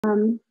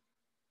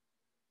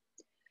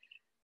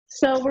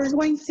So we're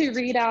going to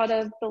read out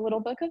of the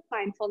Little Book of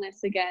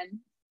Mindfulness again.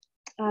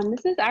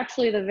 This is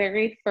actually the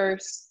very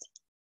first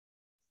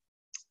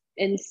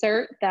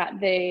insert that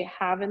they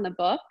have in the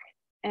book,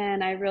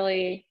 and I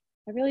really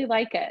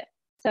like it.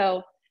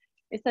 So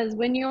it says,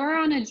 when you're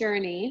on a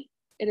journey,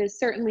 it is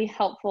certainly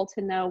helpful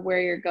to know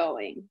where you're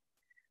going.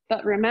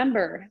 But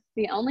remember,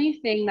 the only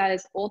thing that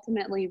is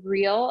ultimately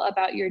real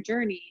about your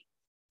journey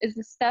is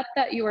the step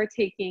that you are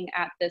taking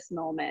at this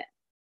moment.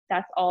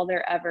 That's all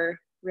there ever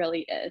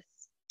really is.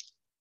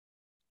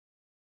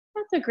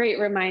 That's a great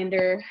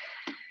reminder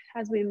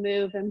as we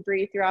move and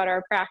breathe throughout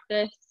our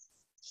practice.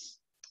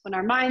 When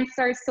our mind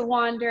starts to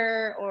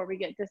wander or we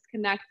get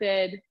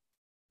disconnected,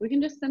 we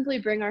can just simply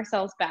bring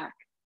ourselves back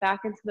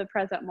into the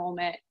present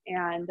moment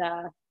and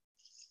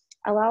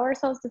allow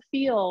ourselves to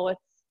feel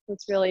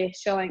what's really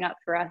showing up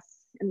for us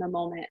in the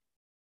moment.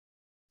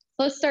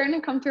 So let's start in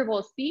a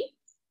comfortable seat.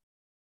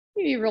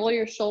 Maybe roll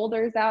your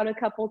shoulders out a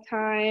couple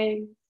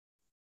times.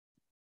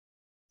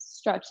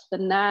 Stretch the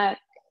neck.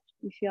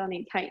 You feel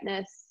any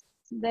tightness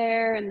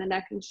there in the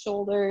neck and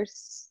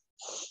shoulders.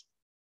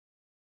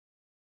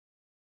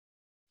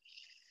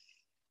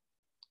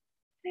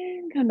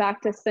 And come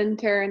back to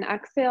center and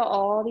exhale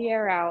all the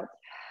air out.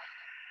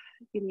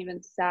 You can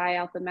even sigh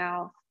out the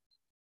mouth.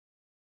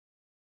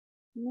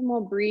 And then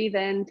we'll breathe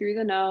in through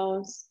the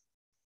nose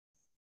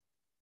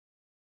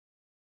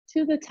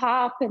to the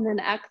top, and then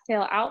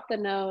exhale out the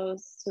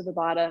nose to the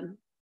bottom.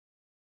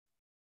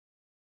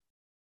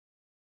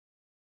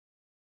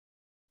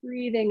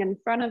 Breathing in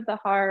front of the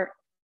heart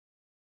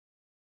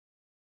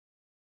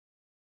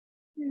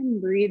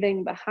and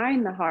breathing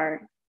behind the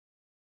heart.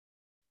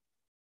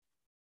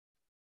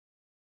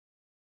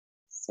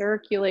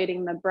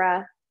 Circulating the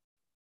breath.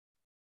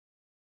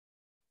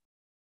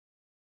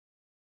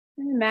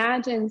 And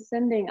imagine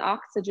sending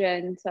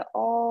oxygen to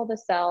all the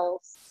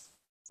cells,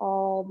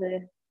 all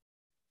the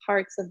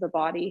parts of the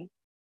body.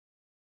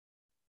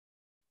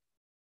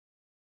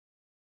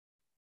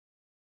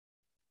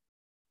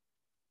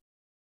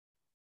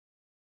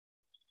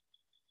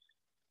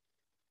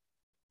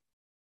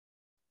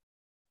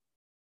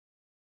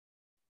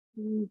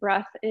 And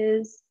breath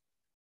is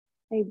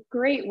a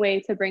great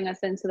way to bring us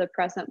into the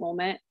present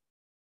moment.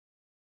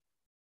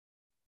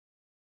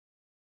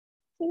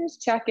 So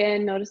just check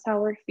in, notice how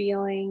we're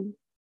feeling,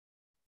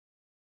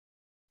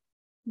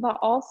 but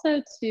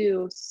also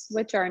to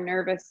switch our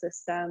nervous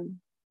system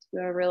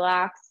to a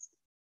relaxed,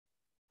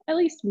 at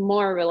least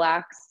more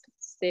relaxed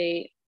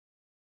state.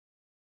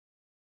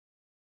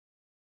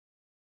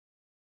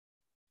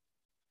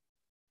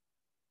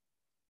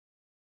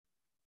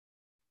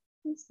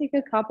 Let's take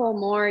a couple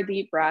more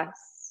deep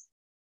breaths.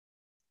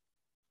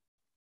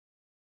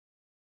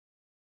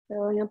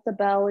 Filling up the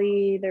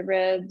belly, the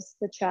ribs,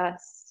 the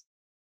chest.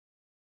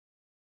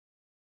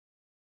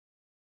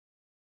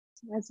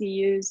 As you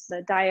use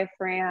the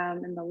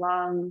diaphragm and the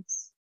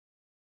lungs.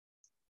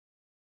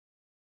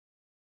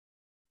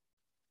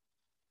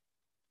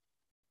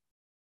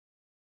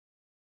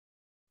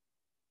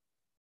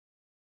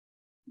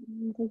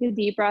 And take a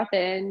deep breath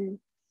in.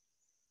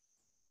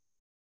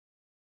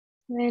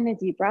 And a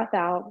deep breath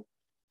out.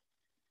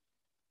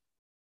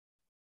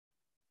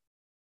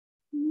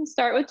 And we'll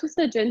start with just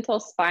a gentle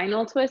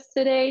spinal twist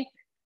today.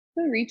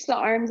 So reach the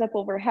arms up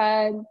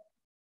overhead.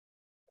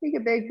 Take a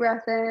big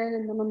breath in,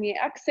 and then when we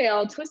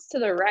exhale, twist to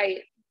the right.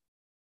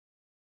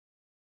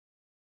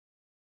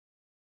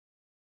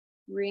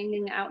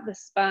 Wringing out the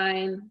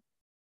spine.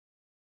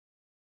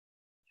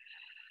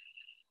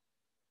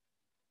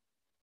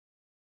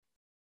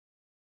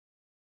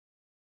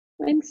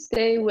 And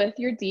stay with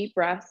your deep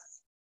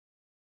breaths.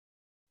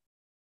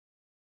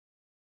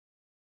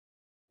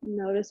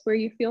 Notice where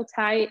you feel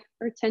tight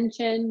or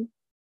tension.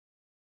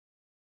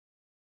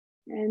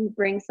 And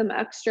bring some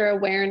extra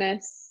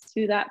awareness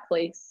to that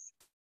place.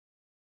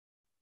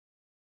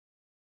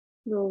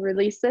 We'll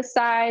release this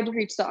side,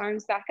 reach the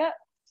arms back up.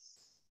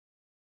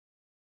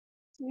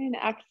 And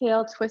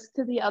exhale, twist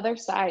to the other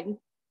side.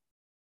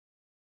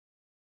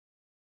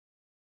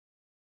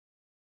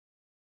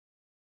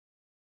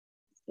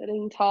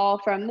 Sitting tall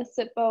from the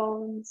sit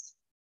bones.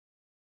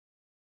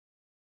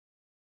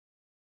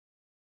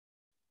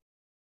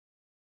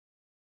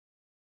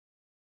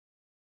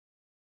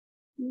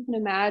 You can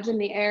imagine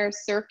the air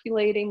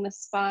circulating the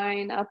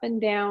spine up and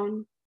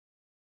down.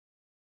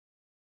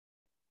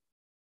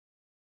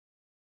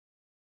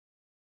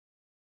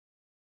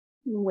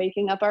 And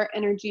waking up our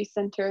energy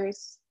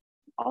centers,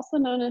 also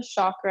known as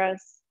chakras.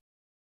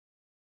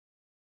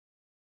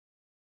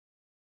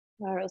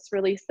 All right, let's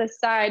release this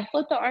side.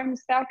 Flip the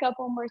arms back up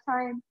one more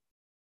time.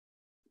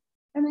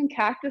 And then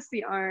cactus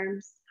the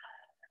arms.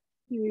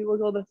 You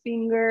wiggle the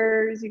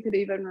fingers. You could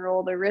even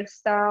roll the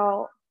wrists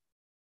out.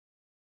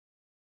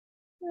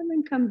 And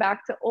then come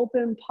back to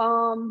open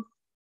palm.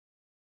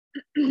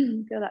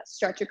 Feel that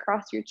stretch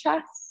across your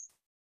chest.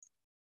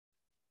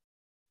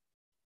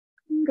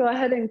 Go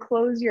ahead and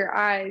close your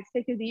eyes.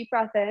 Take a deep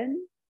breath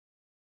in.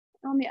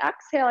 On the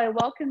exhale, I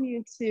welcome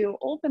you to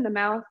open the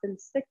mouth and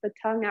stick the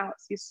tongue out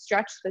so you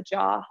stretch the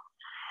jaw.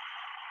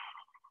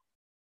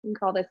 We can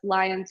call this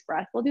lion's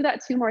breath. We'll do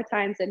that 2 more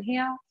times.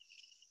 Inhale.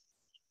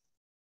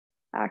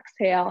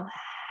 Exhale.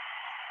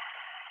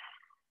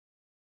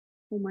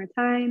 1 more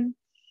time.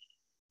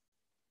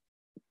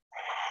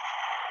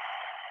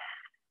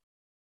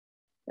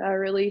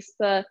 Release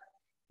the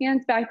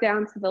hands back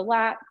down to the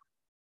lap.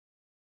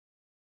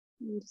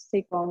 And just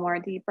take 1 more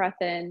deep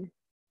breath in.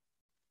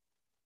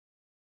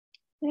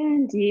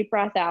 And deep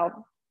breath out.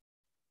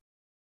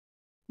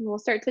 And we'll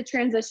start to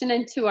transition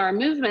into our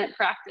movement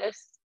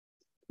practice.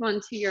 Come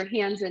onto your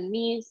hands and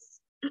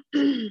knees.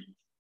 And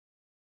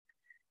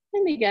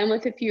begin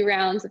with a few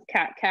rounds of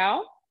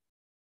cat-cow.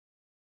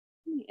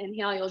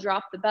 Inhale, you'll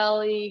drop the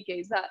belly,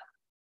 gaze up.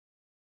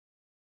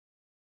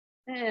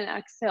 And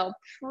exhale,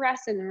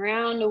 press and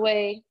round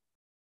away.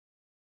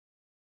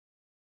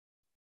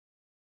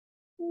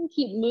 And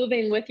keep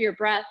moving with your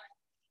breath.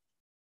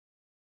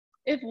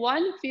 If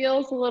one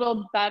feels a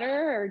little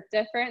better or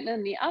different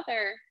than the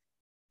other,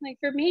 like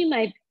for me,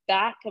 my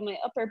back and my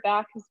upper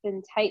back has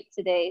been tight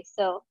today.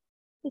 So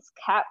this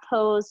cat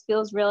pose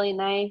feels really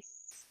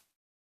nice.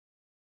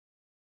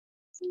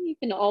 You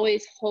can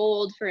always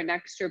hold for an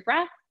extra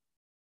breath.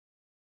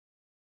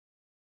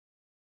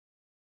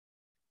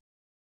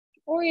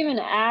 Or even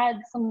add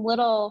some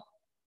little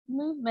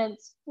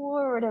movements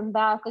forward and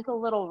back, like a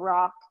little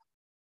rock,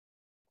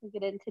 to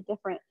get into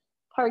different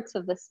parts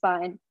of the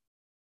spine.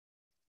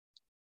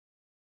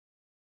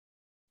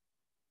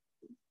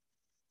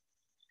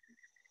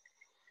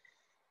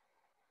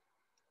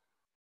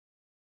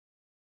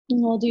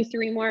 And we'll do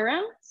 3 more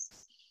rounds.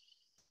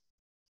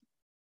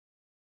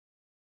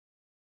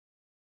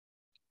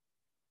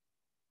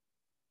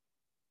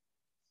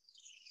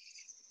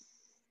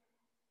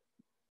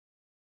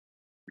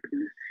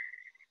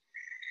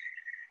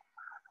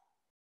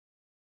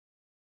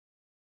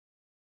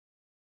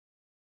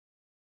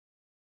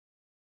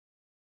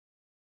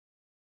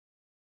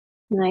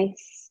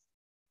 Nice.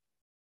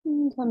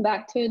 And come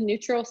back to a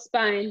neutral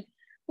spine.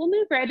 We'll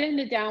move right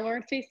into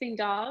downward facing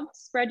dog.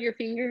 Spread your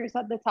fingers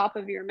at the top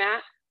of your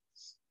mat.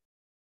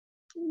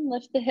 And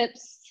lift the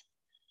hips.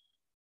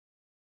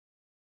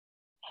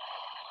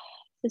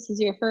 This is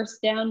your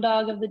first down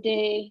dog of the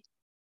day.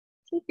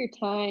 Take your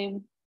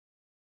time.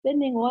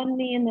 Bending one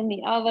knee and then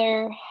the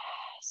other.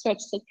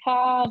 Stretch the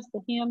calves,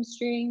 the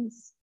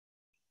hamstrings.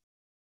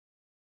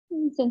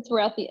 And since we're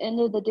at the end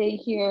of the day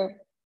here,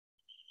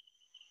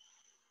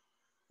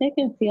 it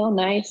can feel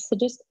nice. So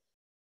just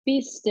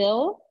be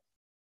still.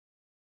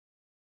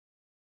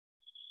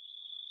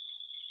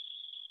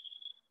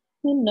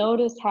 And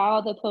notice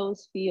how the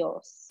pose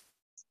feels.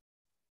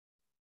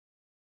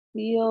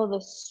 Feel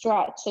the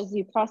stretch as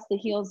you press the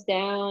heels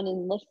down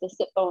and lift the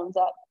sit bones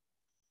up.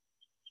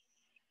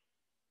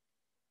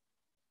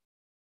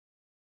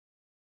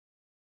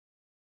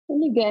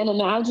 And again,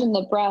 imagine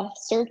the breath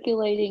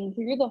circulating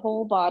through the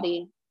whole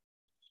body,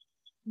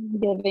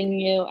 giving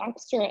you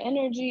extra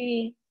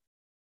energy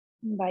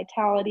and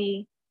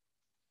vitality.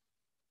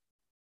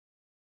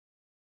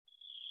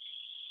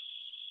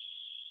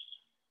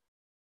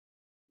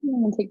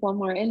 And we'll take 1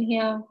 more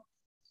inhale.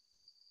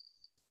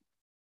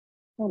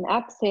 And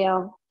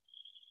exhale.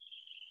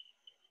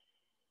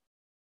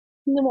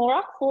 And then we'll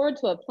rock forward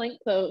to a plank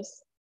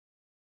pose.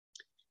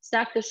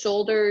 Stack the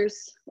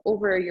shoulders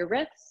over your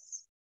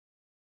wrists.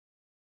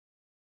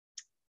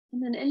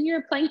 And then in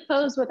your plank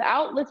pose,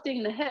 without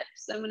lifting the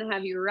hips, I'm going to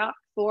have you rock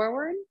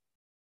forward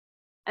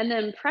and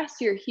then press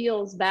your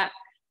heels back.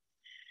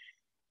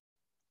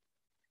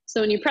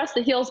 So when you press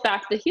the heels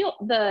back,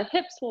 the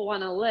hips will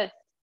want to lift,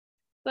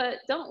 but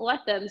don't let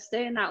them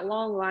stay in that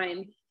long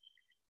line.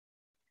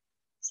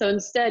 So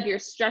instead, you're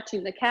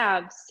stretching the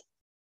calves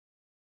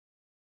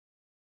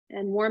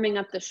and warming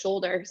up the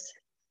shoulders.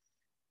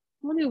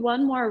 We'll do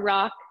 1 more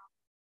rock.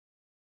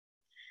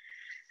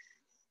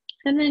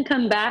 And then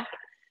come back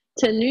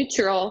to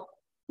neutral.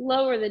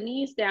 Lower the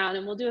knees down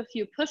and we'll do a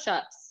few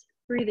push-ups.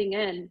 Breathing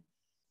in.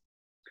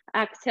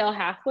 Exhale,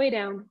 halfway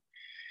down.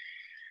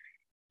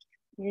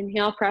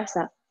 Inhale, press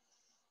up.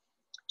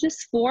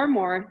 Just 4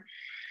 more.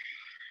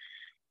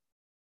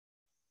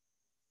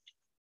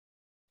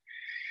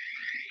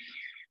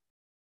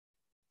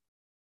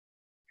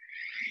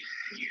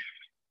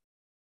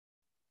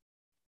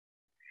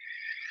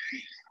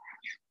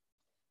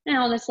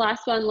 Now on this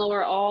last one,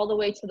 lower all the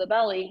way to the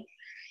belly.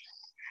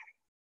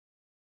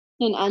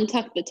 And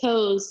untuck the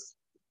toes.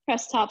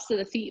 Press tops of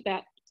the feet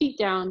back, feet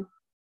down.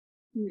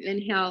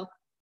 Inhale.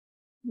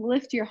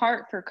 Lift your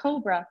heart for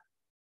cobra.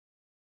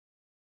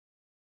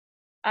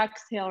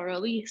 Exhale,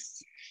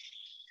 release.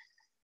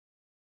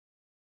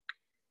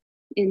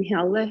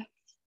 Inhale, lift.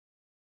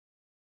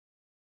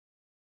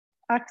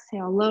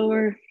 Exhale,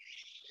 lower.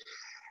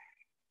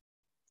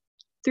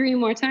 3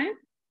 more times.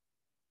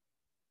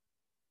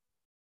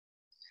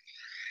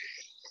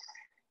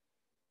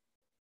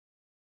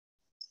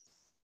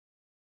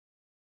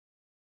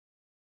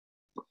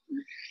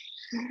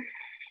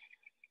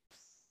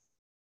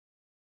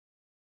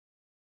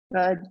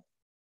 Good.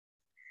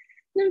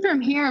 Then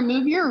from here,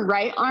 move your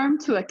right arm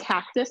to a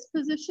cactus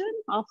position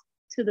off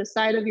to the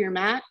side of your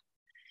mat.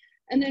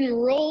 And then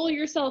roll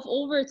yourself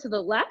over to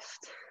the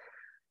left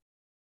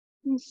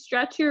and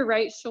stretch your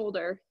right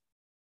shoulder.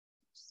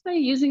 Just by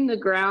using the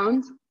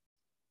ground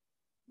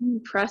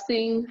and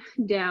pressing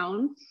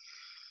down.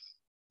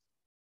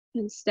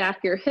 And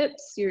stack your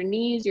hips, your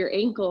knees, your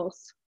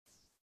ankles.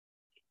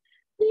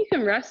 And you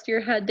can rest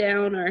your head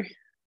down, or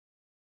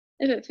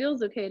if it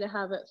feels okay to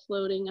have it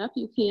floating up,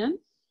 you can.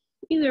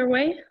 Either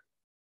way.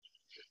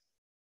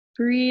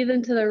 Breathe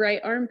into the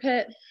right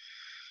armpit.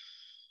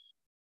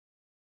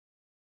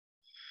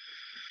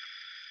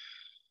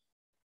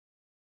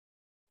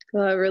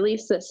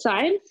 Release this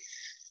side.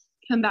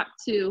 Come back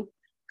to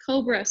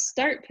cobra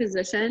start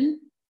position.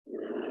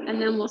 And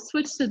then we'll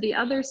switch to the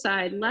other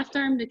side. Left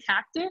arm to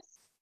cactus.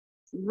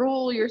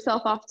 Roll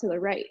yourself off to the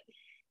right.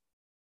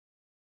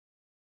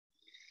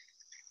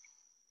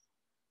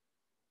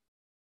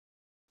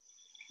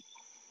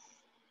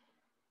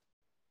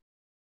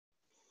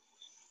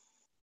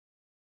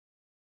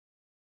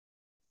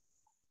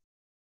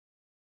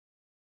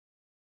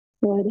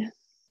 Good.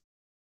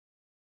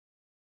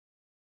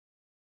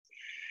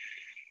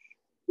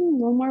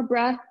 One more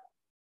breath.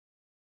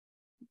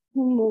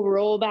 And we'll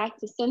roll back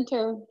to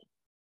center.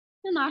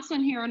 And last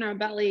one here on our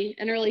belly,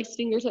 interlace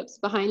fingertips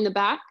behind the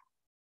back.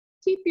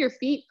 Keep your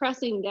feet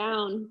pressing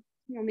down.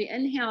 On the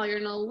inhale, you're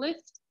gonna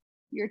lift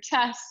your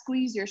chest,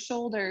 squeeze your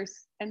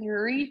shoulders, and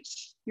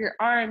reach your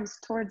arms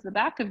towards the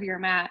back of your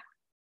mat.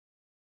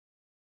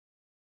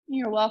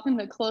 You're welcome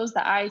to close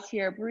the eyes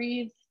here.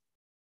 Breathe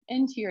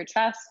into your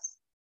chest.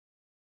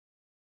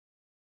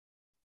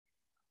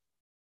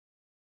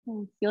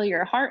 And feel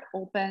your heart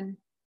open.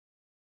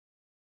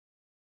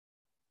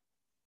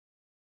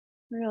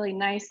 Really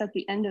nice at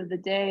the end of the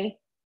day.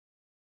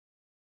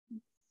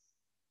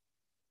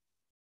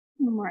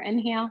 One more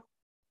inhale.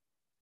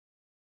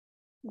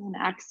 And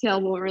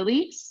exhale, we'll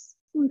release.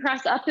 And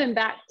press up and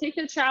back. Take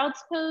a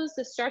child's pose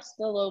to stretch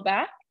the low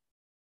back.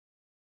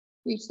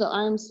 Reach the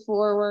arms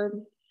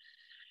forward.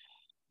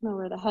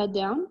 Lower the head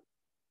down.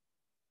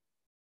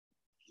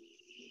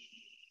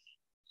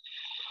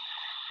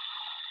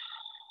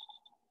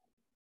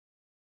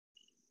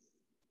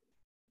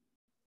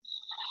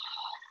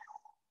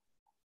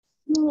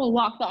 And we'll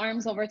walk the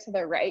arms over to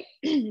the right,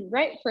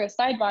 right for a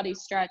side body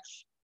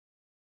stretch.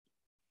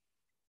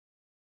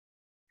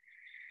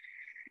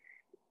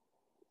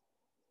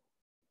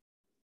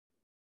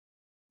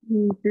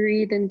 And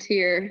breathe into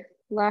your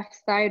left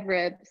side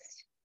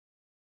ribs.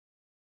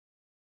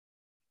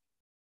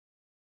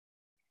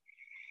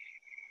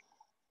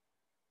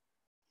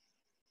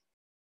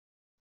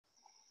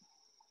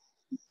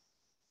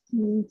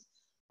 And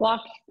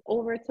walk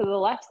over to the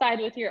left side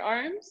with your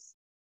arms.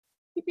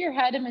 Keep your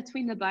head in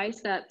between the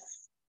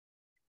biceps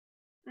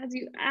as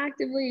you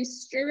actively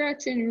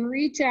stretch and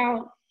reach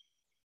out.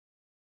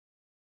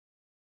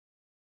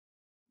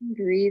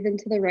 Breathe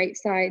into the right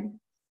side.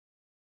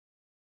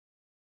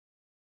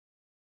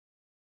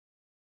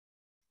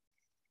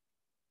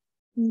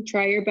 And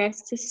try your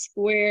best to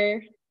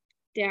square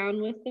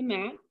down with the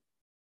mat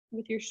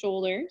with your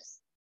shoulders,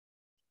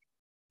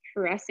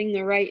 pressing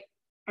the right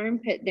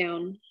armpit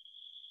down.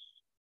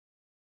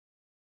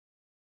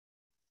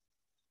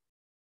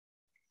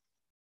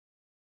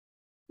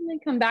 And then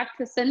come back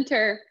to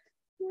center.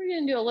 We're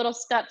going to do a little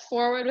step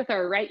forward with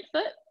our right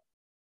foot.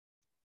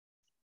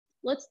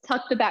 Let's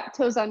tuck the back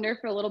toes under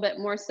for a little bit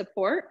more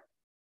support.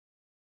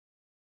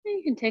 And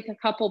you can take a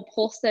couple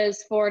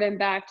pulses forward and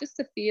back just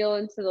to feel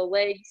into the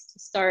legs to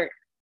start.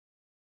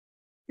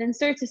 Then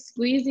start to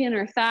squeeze the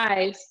inner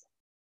thighs.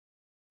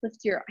 Lift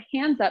your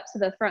hands up to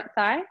the front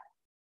thigh.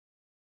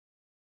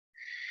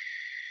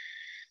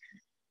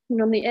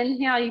 And on the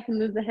inhale, you can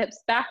move the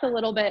hips back a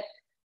little bit,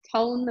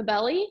 tone the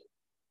belly,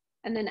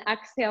 and then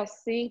exhale,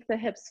 sink the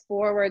hips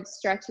forward,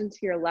 stretch into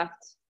your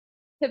left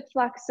hip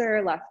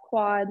flexor, left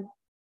quad.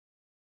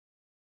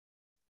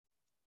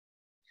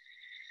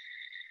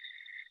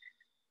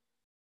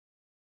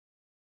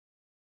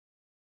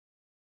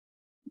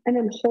 And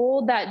then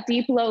hold that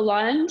deep low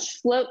lunge,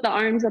 float the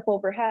arms up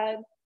overhead.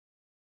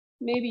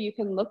 Maybe you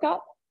can look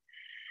up.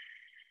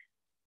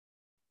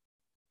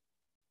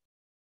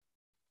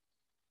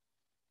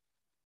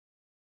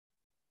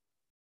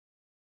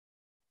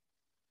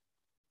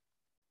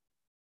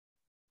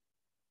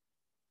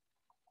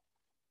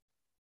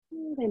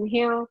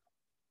 Inhale.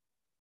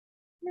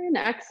 And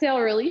exhale,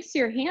 release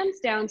your hands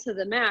down to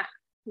the mat.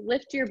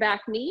 Lift your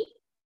back knee.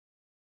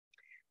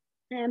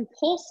 And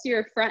pulse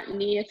your front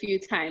knee a few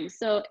times.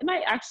 So it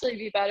might actually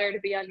be better to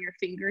be on your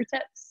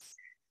fingertips.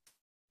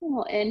 And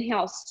we'll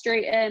inhale,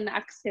 straighten,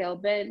 exhale,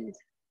 bend.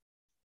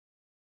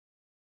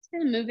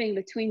 Kind of moving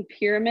between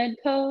pyramid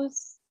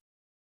pose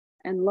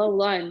and low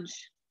lunge.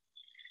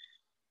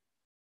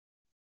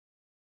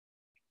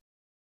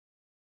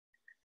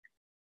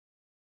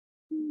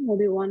 We'll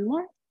do one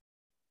more.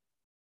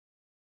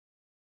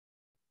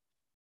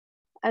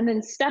 And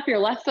then step your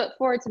left foot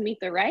forward to meet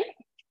the right.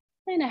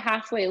 And a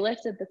halfway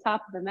lift at the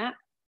top of the mat.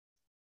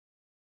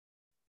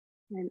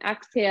 And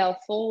exhale,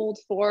 fold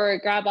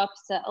forward, grab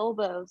opposite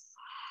elbows.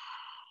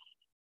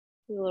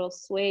 Do a little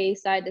sway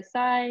side to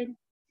side.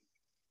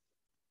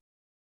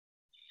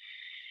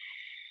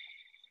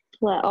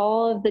 Let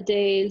all of the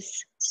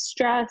day's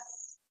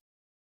stress,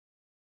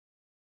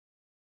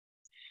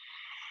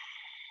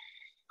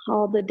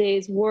 all the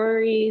day's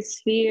worries,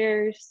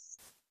 fears,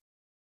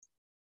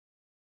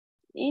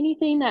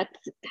 anything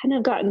that's kind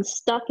of gotten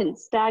stuck and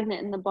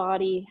stagnant in the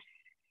body,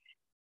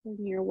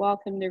 and you're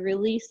welcome to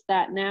release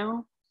that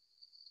now.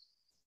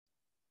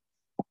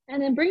 And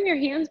then bring your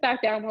hands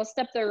back down. We'll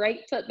step the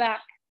right foot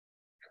back,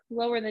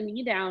 lower the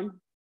knee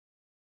down.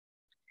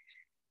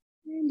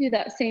 And do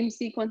that same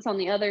sequence on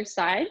the other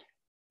side.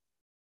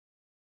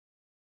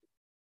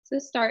 So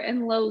start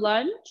in low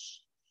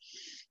lunge,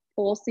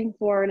 pulsing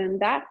forward and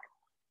back.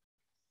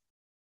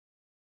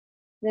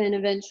 Then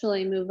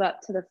eventually move up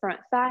to the front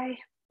thigh.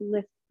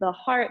 Lift the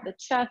heart, the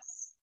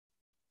chest.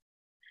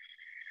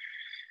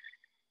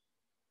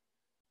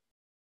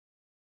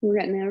 We're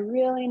getting a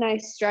really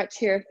nice stretch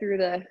here through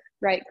the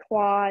right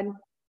quad.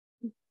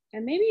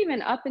 And maybe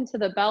even up into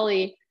the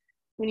belly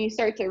when you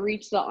start to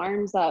reach the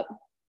arms up.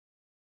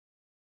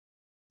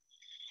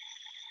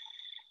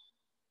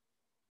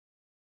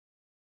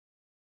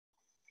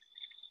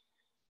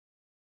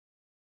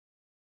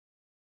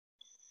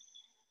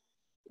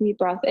 Deep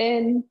breath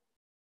in.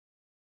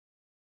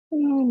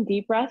 And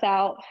deep breath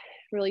out.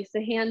 Release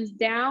the hands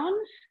down.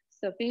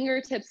 So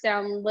fingertips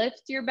down,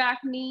 lift your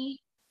back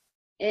knee.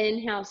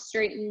 Inhale,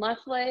 straighten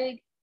left leg.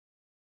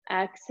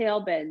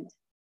 Exhale, bend.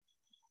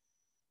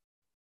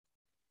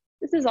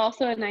 This is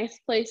also a nice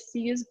place to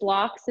use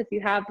blocks if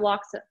you have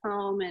blocks at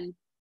home and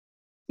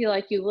feel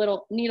like you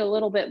need a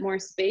little bit more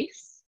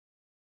space.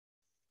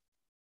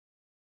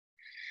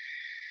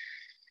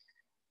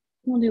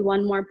 We'll do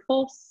one more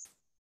pulse.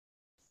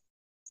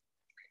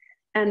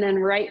 And then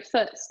right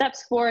foot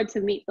steps forward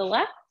to meet the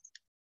left.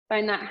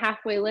 Find that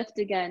halfway lift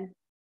again.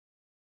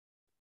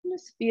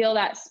 Just feel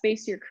that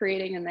space you're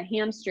creating in the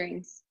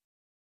hamstrings.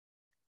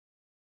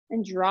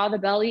 And draw the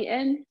belly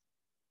in.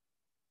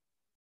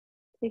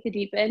 Take a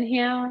deep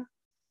inhale.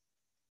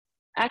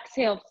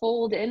 Exhale,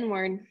 fold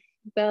inward,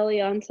 belly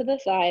onto the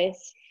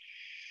thighs.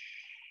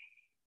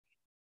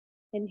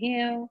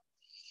 Inhale.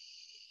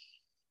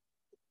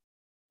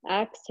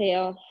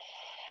 Exhale.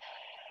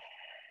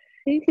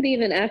 You could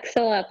even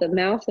exhale out the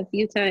mouth a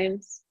few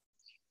times.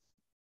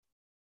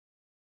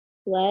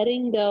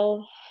 Letting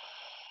go.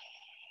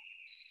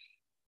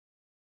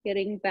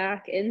 Getting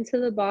back into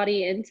the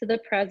body, into the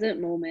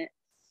present moment.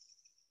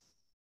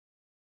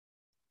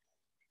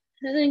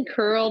 And then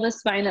curl the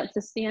spine up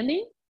to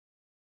standing.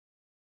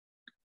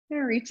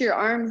 And reach your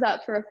arms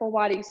up for a full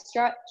body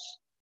stretch.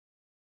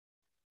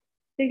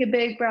 Take a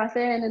big breath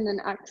in and then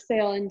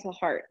exhale into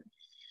heart.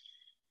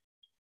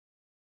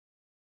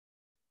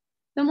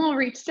 Then we'll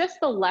reach just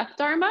the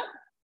left arm up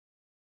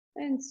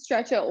and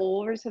stretch it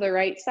over to the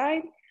right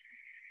side.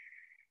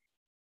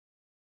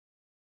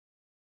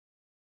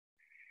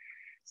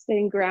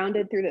 Staying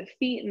grounded through the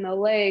feet and the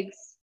legs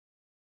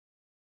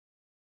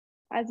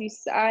as you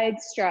side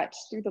stretch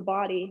through the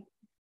body.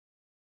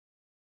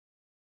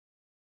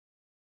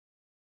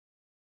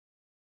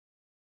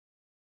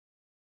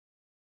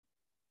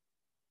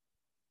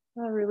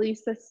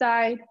 Release the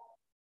side.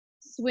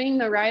 Swing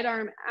the right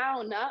arm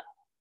out and up.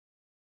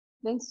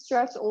 Then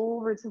stretch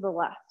over to the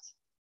left.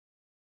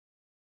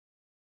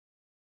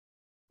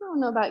 I don't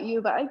know about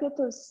you, but I get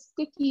those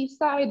sticky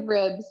side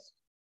ribs,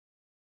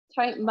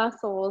 tight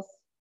muscles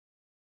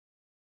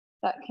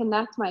that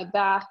connect my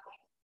back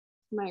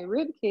to my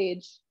rib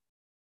cage.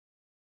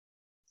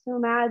 So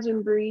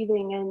imagine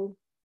breathing in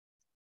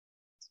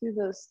to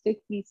those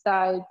sticky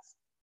sides,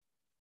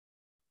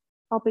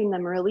 helping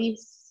them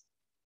release.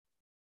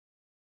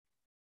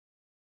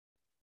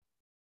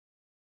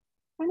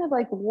 Kind of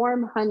like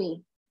warm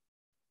honey,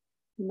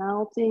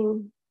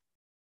 melting.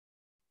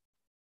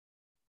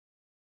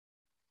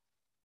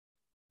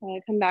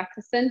 Come back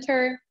to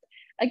center.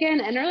 Again,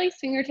 interlace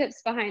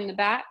fingertips behind the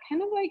back,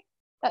 kind of like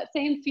that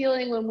same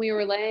feeling when we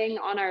were laying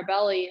on our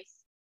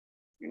bellies.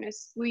 You're gonna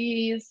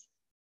squeeze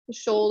the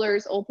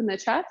shoulders, open the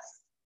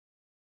chest,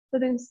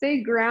 but then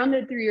stay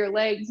grounded through your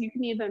legs. You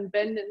can even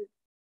bend and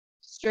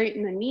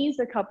straighten the knees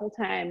a couple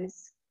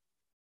times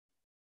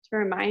to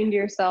remind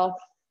yourself,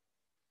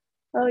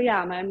 oh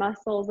yeah, my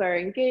muscles are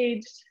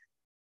engaged.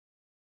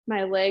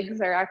 My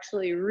legs are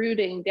actually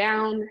rooting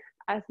down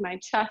as my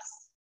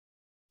chest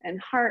and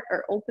heart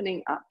are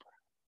opening up.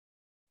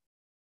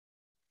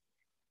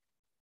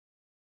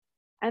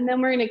 And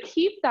then we're gonna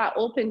keep that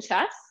open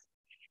chest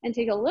and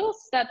take a little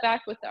step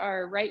back with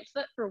our right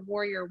foot for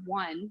warrior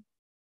one.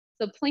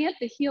 So plant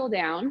the heel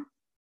down,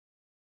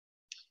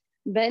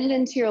 bend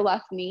into your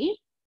left knee,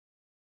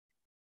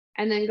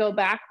 and then go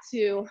back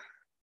to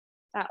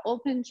that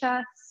open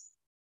chest,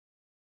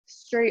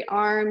 straight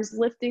arms,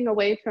 lifting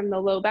away from the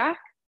low back.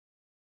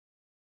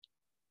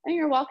 And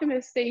you're welcome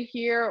to stay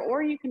here,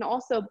 or you can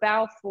also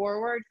bow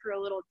forward for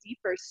a little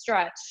deeper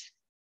stretch.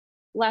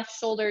 Left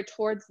shoulder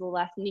towards the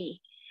left knee.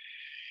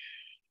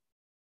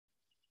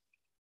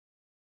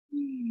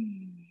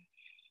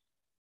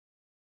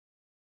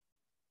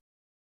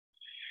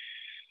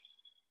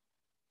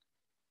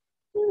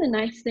 The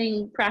nice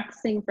thing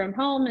practicing from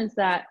home is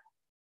that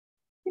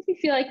if you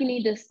feel like you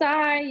need to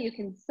sigh, you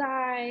can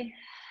sigh.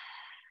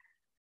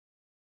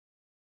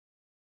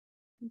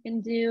 You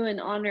can do and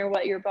honor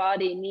what your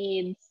body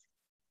needs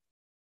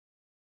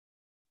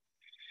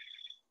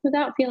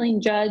without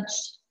feeling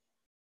judged.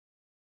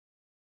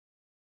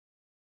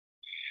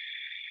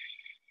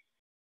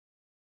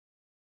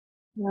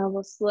 Now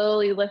we'll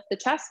slowly lift the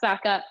chest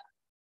back up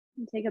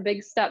and take a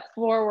big step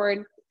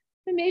forward.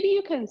 And maybe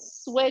you can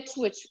switch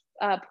which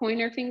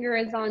pointer finger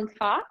is on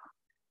top.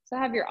 So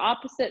have your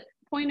opposite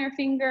pointer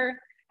finger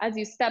as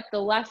you step the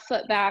left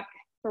foot back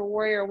for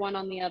warrior one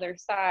on the other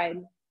side.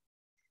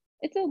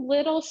 It's a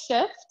little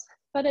shift,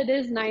 but it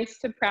is nice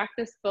to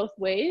practice both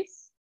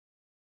ways.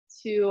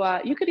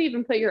 You could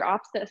even put your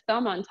opposite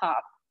thumb on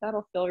top.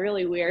 That'll feel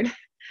really weird.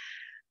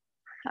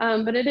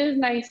 But it is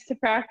nice to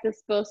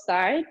practice both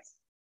sides.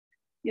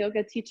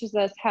 Yoga teaches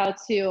us how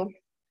to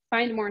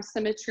find more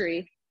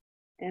symmetry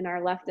in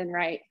our left and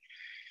right.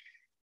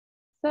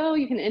 So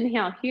you can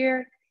inhale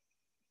here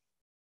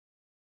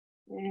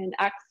and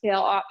exhale,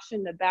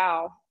 option to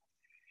bow.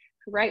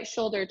 Right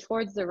shoulder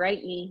towards the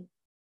right knee.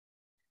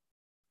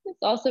 This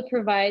also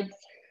provides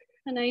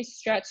a nice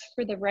stretch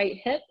for the right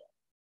hip.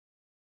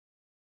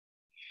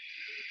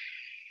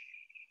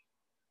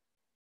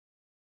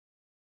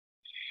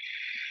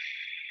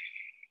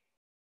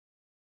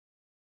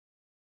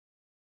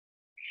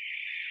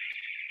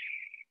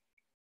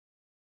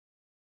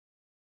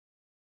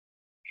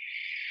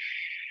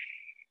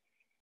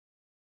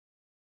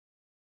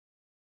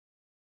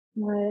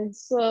 And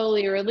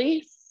slowly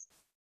release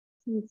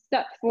and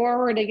step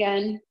forward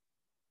again.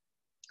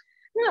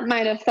 That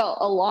might have felt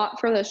a lot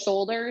for the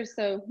shoulders,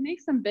 so make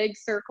some big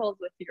circles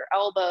with your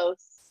elbows.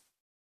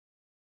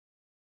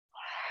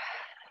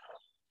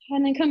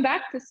 And then come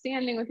back to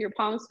standing with your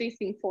palms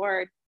facing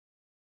forward.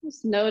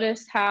 Just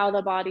notice how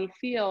the body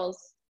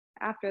feels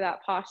after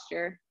that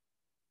posture.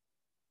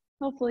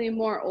 Hopefully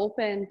more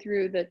open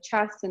through the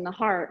chest and the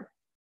heart,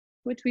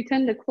 which we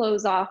tend to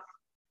close off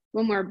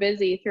when we're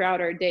busy throughout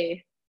our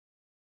day.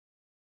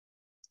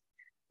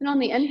 And on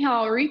the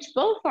inhale, reach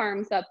both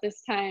arms up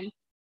this time.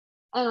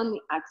 And on the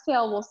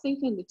exhale, we'll sink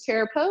into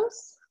chair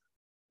pose.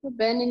 We'll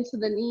bend into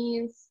the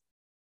knees,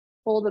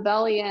 pull the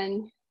belly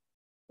in,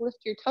 lift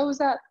your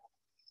toes up.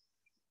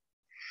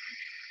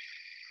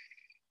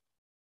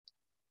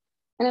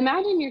 And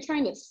imagine you're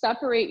trying to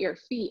separate your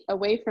feet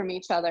away from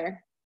each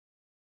other.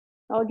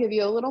 I'll give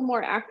you a little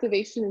more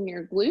activation in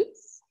your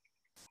glutes.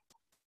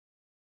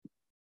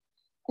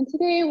 And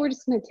today we're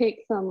just going to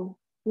take some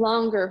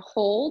longer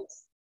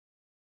holds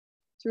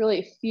to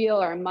really feel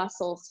our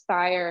muscles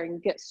fire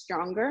and get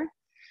stronger.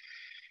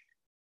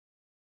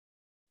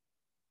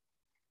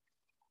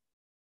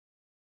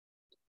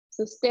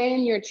 So stay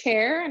in your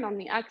chair, and on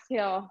the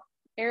exhale,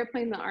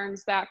 airplane the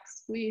arms back,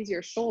 squeeze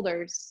your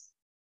shoulders.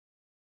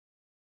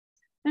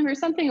 And for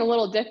something a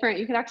little different,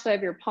 you could actually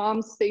have your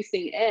palms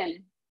facing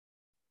in.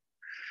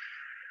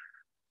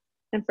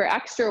 And for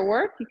extra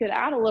work, you could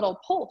add a little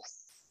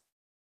pulse.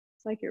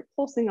 It's like you're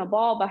pulsing a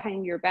ball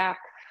behind your back.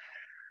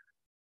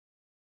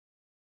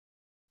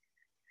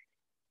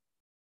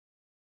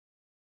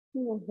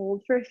 We'll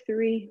hold for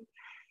 3,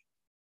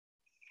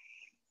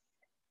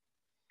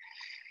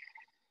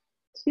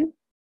 2,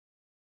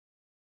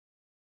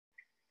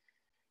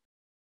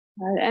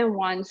 and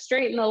 1.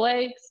 Straighten the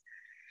legs,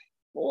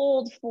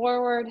 fold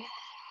forward.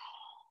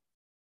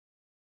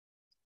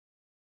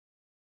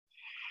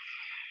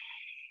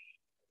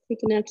 Take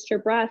an extra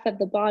breath at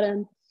the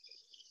bottom.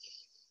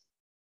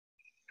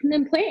 And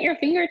then plant your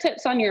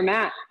fingertips on your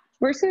mat.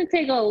 We're just going to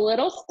take a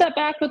little step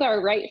back with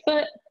our right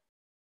foot,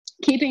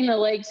 keeping the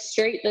legs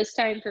straight this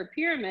time for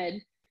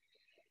pyramid.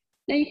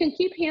 Now you can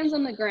keep hands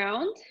on the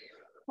ground,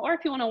 or if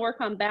you want to work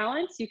on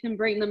balance, you can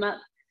bring them up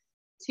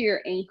to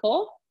your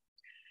ankle.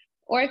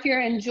 Or if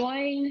you're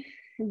enjoying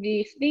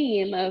the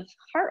theme of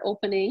heart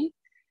opening,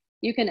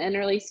 you can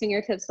interlace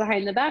fingertips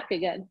behind the back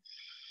again.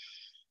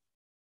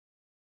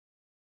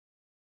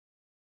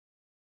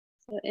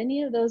 So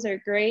any of those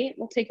are great.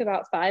 We'll take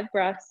about 5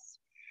 breaths.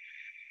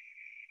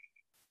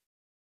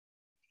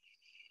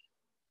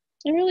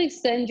 And really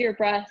send your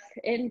breath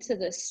into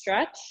the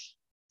stretch.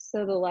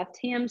 So the left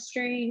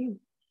hamstring,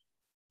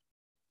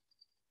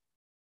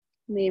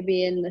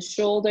 maybe in the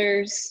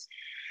shoulders.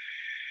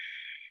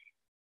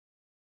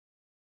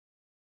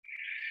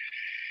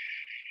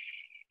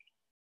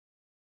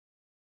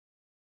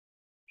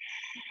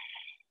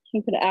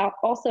 You could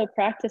also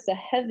practice a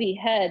heavy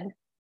head,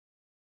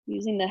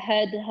 using the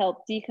head to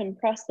help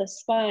decompress the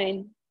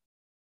spine.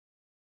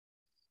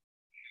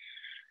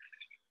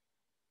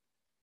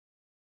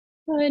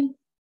 Good. And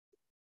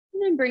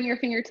then bring your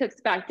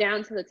fingertips back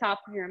down to the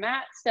top of your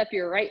mat. Step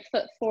your right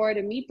foot forward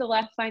and meet the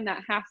left, find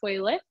that halfway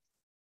lift.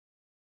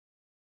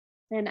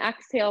 And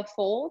exhale,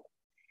 fold.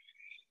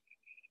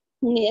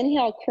 On the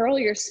inhale, curl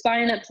your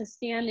spine up to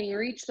standing,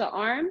 reach the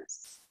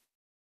arms.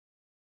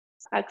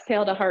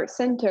 Exhale to heart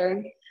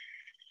center.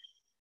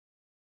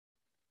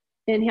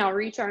 Inhale,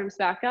 reach arms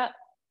back up.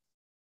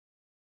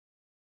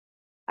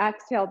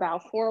 Exhale, bow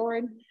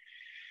forward.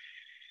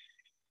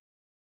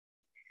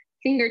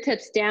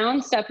 Fingertips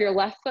down, step your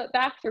left foot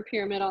back for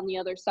pyramid on the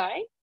other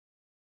side.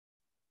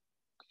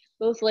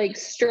 Both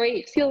legs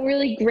straight, feel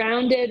really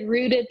grounded,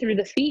 rooted through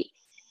the feet.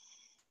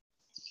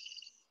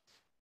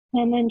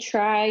 And then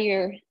try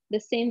the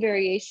same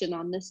variation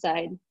on this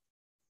side.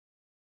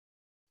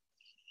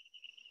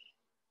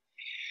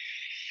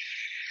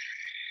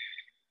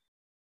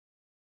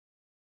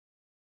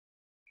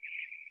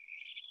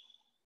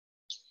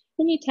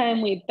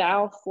 Anytime we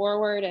bow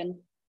forward and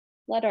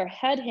let our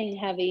head hang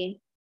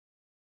heavy,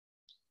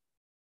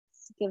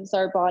 this gives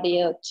our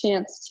body a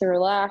chance to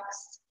relax.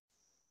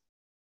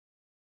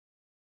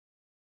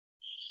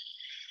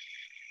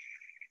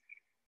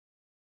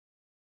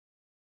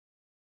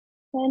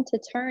 And to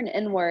turn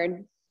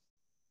inward.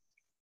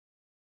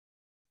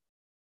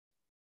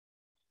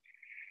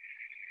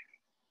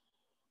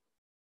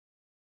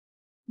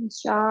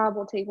 Nice job.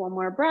 We'll take one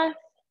more breath.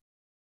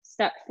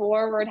 Step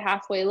forward,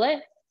 halfway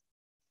lift.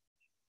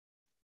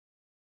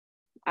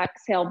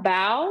 Exhale,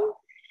 bow.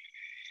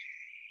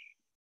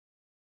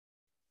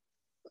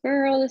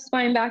 Curl the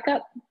spine back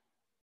up.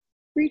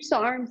 Reach the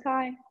arms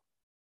high.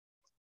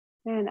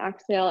 And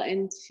exhale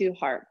into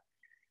heart.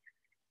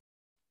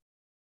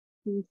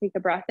 And take a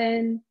breath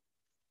in.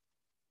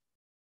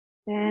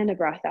 And a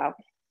breath out.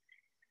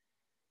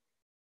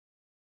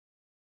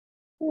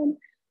 And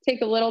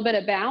take a little bit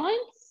of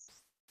balance.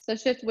 So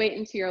shift weight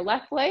into your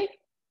left leg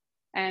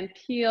and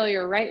peel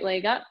your right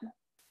leg up.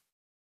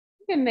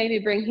 You can maybe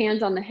bring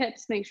hands on the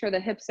hips, make sure the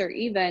hips are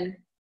even.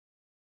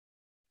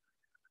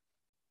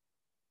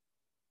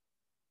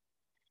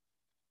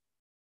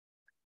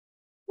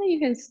 You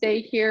can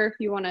stay here if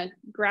you want to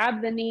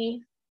grab the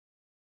knee.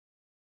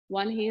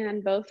 One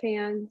hand, both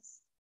hands.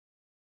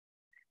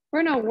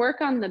 We're going to work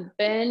on the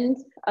bend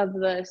of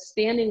the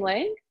standing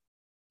leg.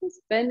 Just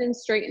bend and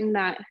straighten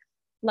that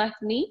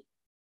left knee.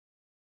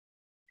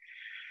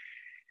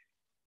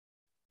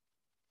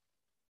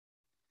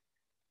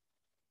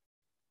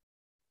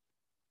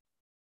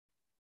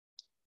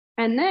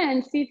 And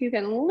then see if you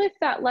can lift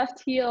that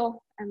left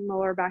heel and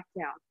lower back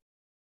down.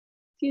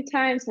 A few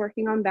times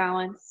working on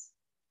balance.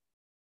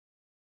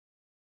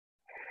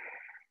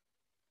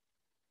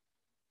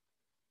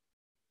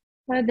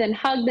 And then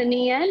hug the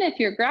knee in if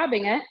you're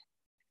grabbing it.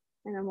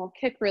 And then we'll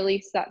kick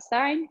release that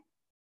side.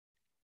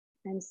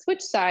 And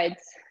switch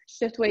sides.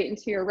 Shift weight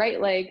into your right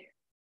leg.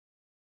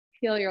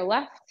 Peel your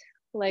left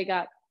leg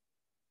up.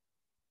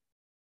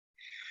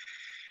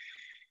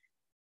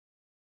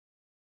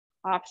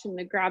 Option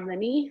to grab the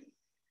knee.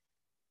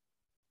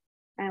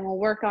 And we'll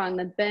work on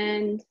the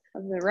bend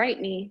of the right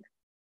knee.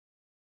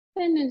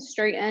 Bend and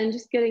straighten,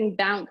 just getting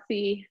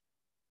bouncy.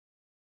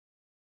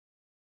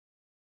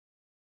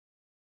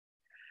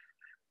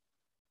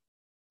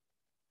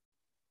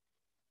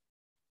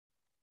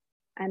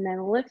 And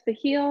then lift the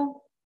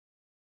heel.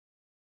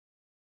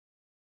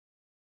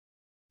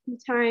 A few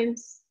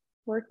times,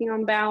 working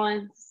on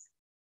balance.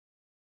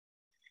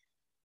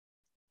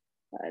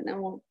 And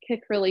then we'll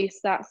kick release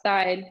that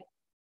side.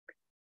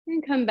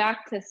 And come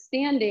back to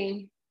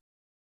standing.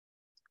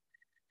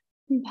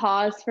 And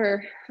pause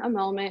for a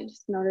moment.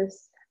 Just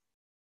notice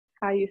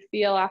how you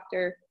feel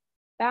after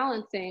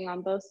balancing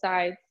on both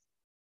sides.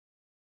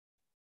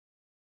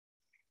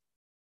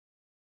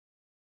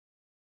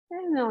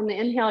 And on the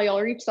inhale,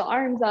 you'll reach the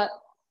arms up.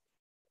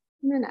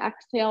 And then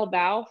exhale,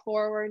 bow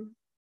forward.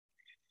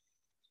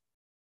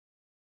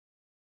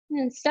 And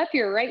then step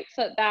your right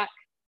foot back.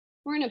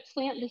 We're going to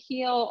plant the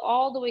heel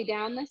all the way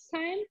down this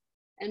time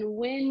and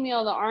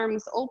windmill the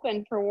arms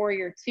open for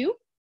warrior two.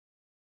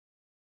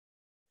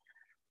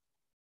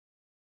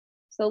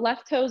 So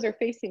left toes are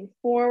facing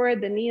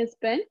forward, the knee is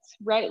bent,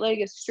 right leg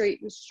is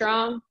straight and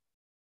strong.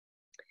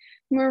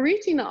 And we're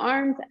reaching the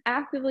arms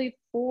actively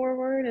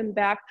forward and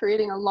back,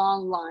 creating a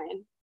long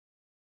line.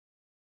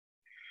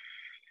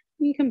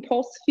 You can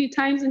pulse a few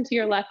times into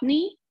your left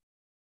knee.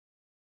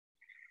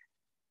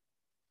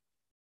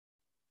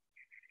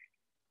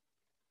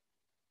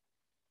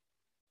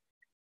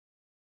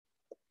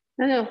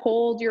 And then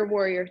hold your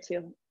warrior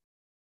two.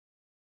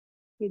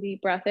 A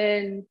deep breath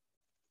in,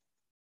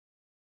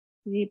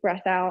 deep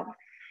breath out.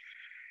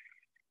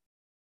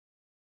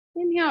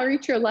 Inhale,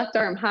 reach your left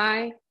arm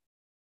high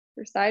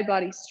for side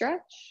body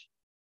stretch.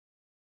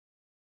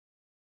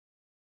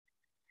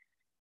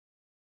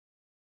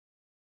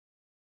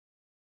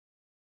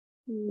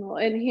 And we'll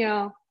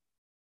inhale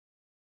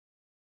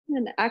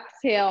and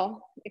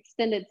exhale,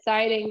 extended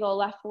side angle,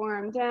 left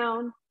forearm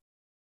down,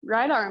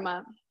 right arm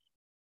up.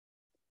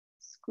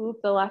 Scoop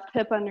the left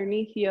hip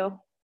underneath you.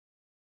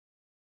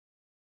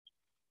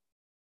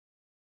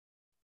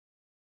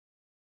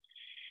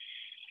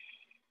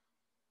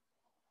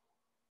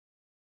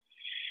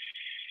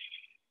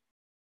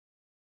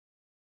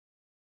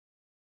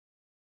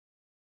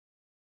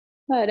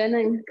 Good, and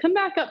then come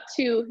back up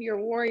to your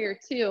warrior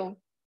two.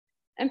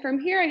 And from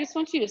here, I just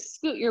want you to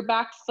scoot your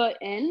back foot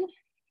in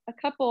a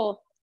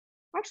couple,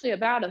 actually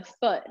about a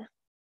foot,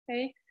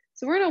 okay?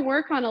 So we're gonna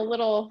work on a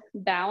little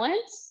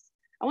balance.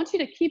 I want you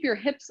to keep your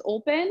hips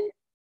open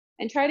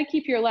and try to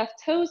keep your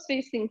left toes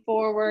facing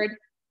forward.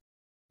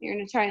 You're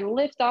gonna try and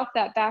lift off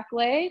that back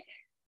leg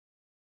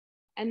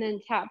and then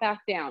tap back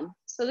down.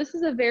 So this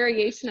is a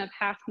variation of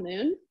half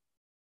moon.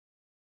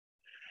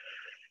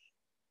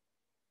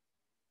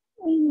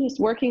 And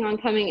just working on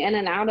coming in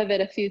and out of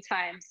it a few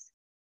times.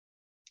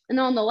 And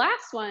on the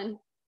last one,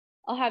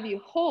 I'll have you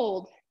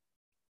hold.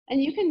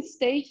 And you can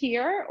stay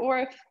here, or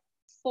if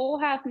full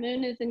half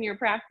moon is in your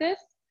practice,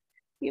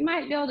 you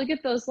might be able to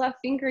get those left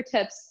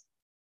fingertips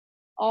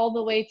all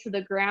the way to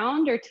the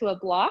ground or to a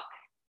block.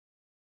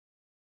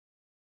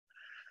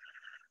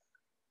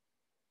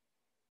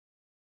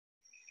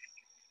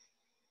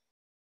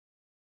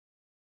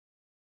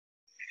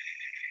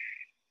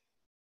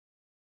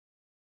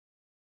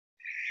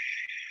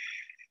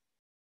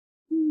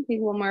 Take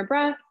one more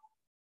breath.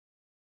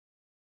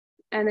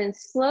 And then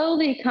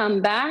slowly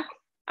come back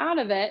out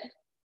of it.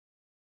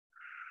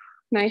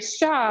 Nice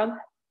job.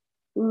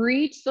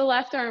 Reach the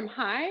left arm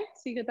high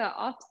so you get that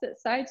opposite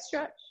side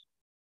stretch.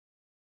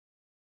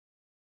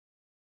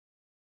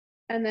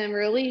 And then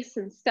release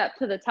and step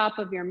to the top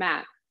of your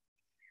mat.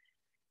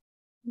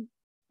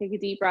 Take a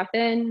deep breath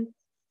in.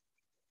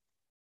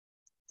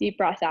 Deep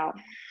breath out.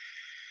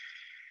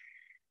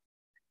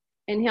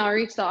 Inhale,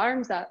 reach the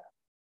arms up.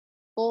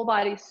 Full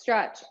body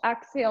stretch.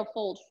 Exhale,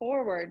 fold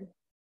forward.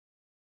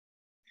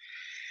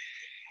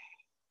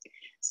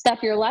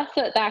 Step your left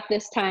foot back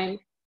this time.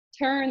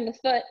 Turn the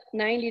foot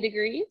 90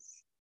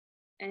 degrees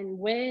and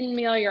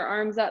windmill your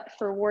arms up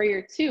for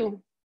warrior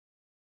two.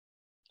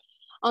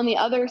 On the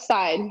other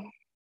side,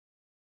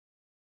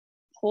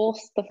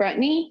 pulse the front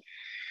knee.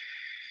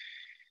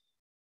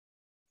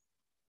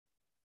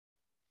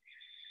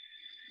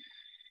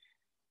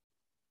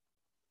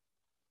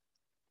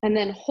 And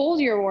then hold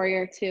your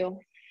warrior two.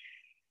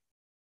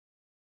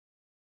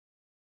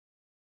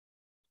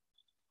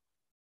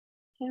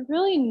 And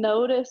really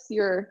notice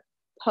your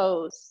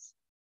pose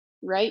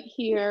right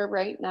here,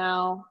 right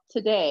now,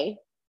 today.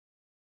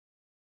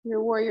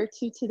 Your warrior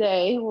two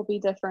today will be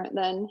different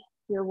than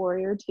your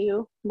warrior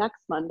two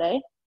next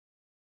Monday.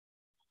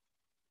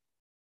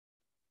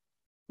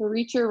 So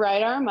reach your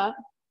right arm up,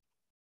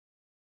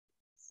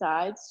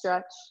 side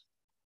stretch.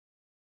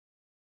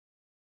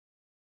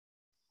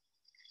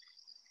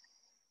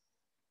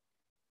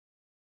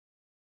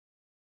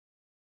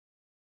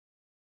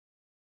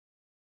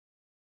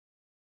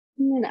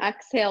 And then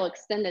exhale,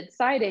 extended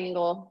side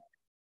angle.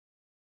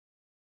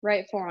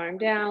 Right forearm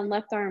down,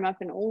 left arm up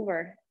and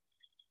over.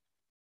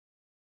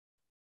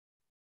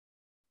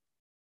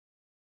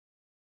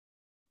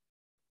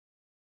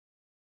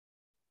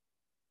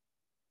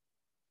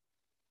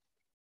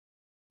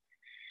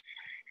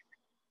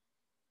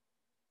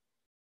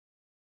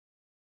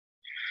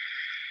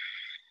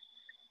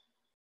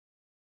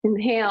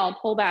 Inhale,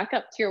 pull back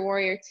up to your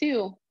warrior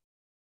two.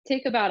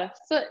 Take about a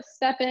foot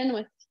step in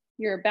with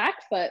your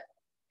back foot.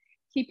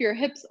 Keep your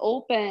hips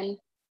open.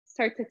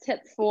 Start to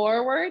tip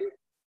forward.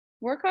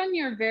 Work on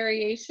your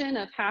variation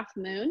of half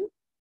moon.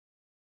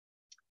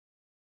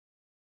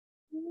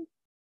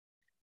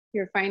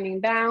 You're finding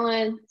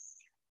balance.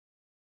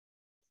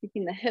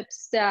 Keeping the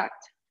hips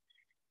stacked.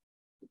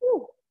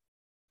 Woo.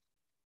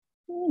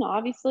 And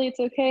obviously it's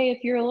okay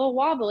if you're a little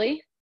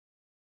wobbly.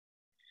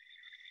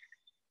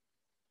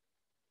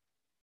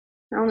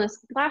 Now on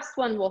this last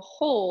one, we'll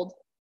hold.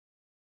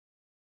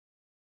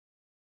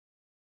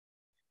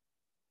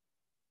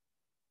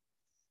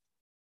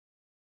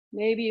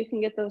 Maybe you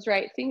can get those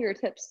right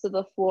fingertips to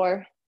the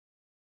floor.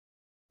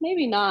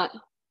 Maybe not.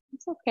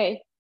 It's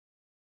okay.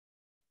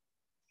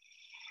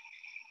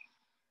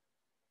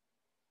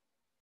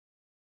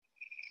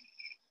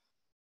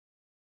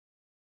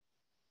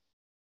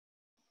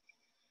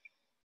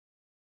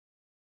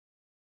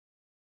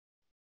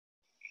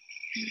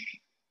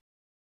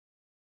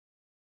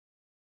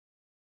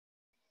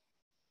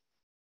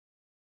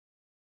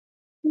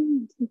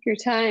 Take your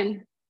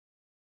time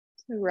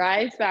to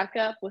rise back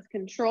up with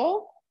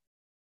control.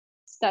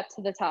 Step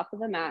to the top of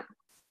the mat.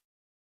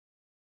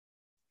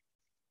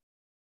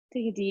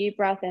 Take a deep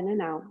breath in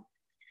and out.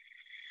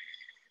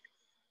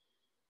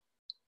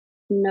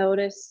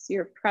 Notice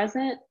your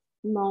present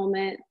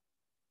moment,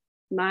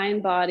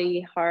 mind,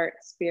 body, heart,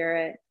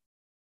 spirit.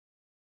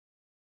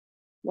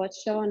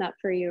 What's showing up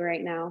for you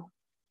right now?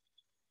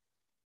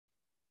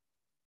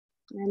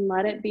 And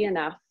let it be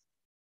enough.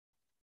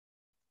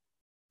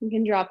 You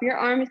can drop your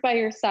arms by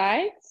your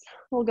sides.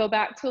 We'll go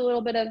back to a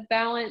little bit of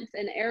balance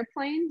and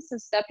airplane. So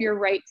step your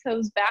right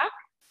toes back.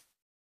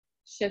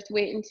 Shift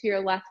weight into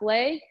your left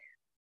leg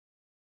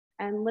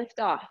and lift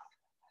off.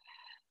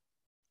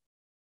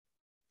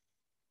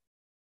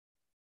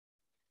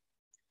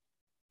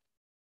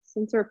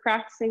 Since we're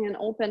practicing an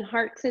open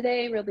heart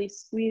today, really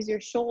squeeze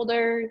your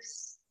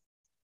shoulders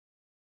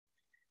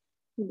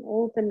and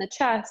open the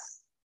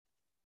chest.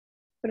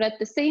 But at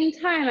the same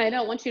time, I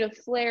don't want you to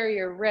flare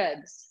your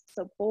ribs.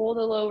 So pull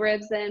the low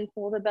ribs in,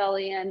 pull the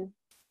belly in,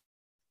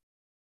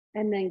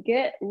 and then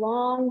get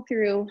long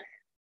through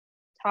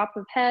top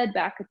of head,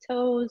 back of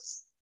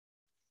toes.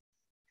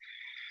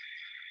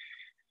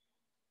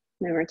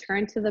 Then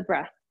return to the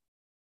breath.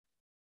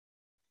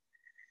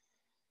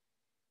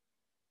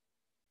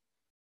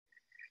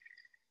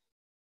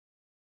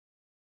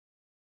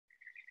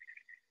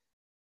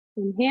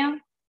 Inhale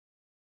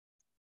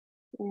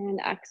and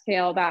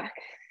exhale back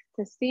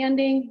to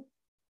standing.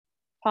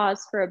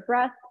 Pause for a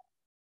breath.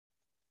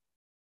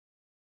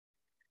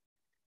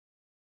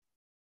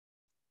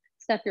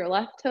 Step your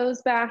left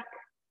toes back.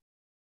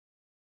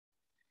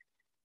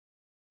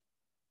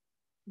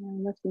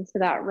 And lift into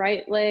that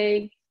right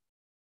leg.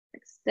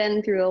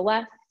 Extend through the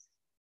left.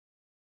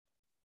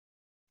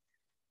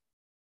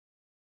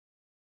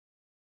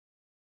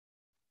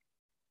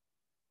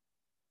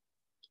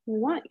 We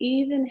want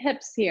even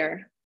hips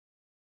here.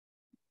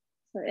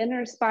 So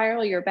inner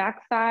spiral your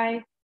back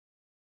thigh.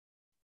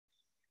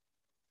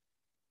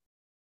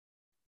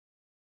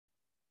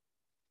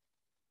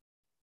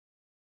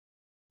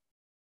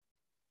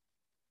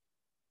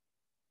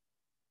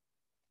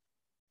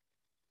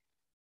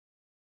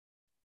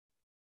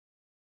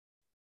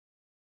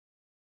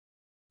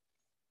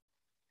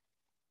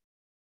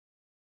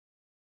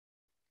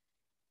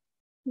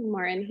 One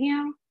more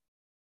inhale.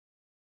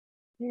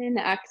 And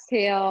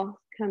exhale,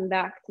 come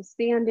back to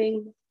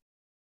standing.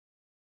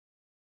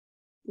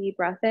 Deep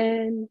breath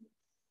in.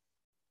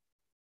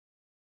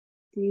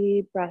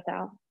 Deep breath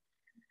out.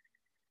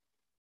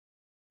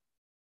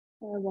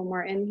 One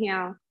more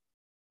inhale.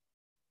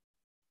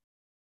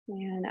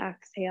 And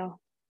exhale.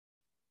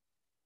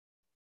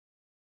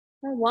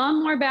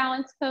 One more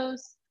balance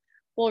pose.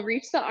 We'll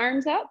reach the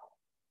arms up.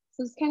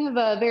 This is kind of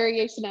a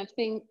variation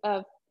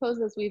of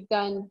poses we've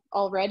done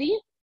already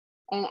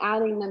and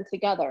adding them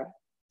together.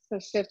 So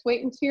shift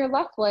weight into your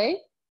left leg.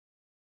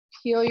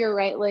 Peel your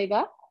right leg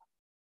up.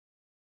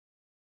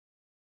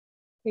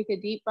 Take a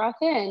deep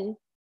breath in.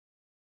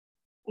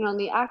 And on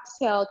the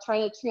exhale, try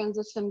to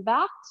transition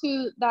back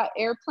to that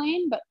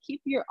airplane, but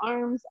keep your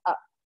arms up.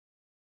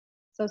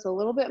 So it's a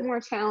little bit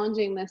more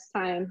challenging this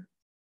time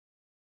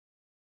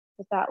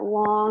with that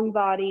long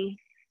body,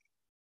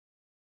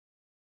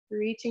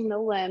 reaching the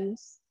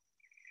limbs.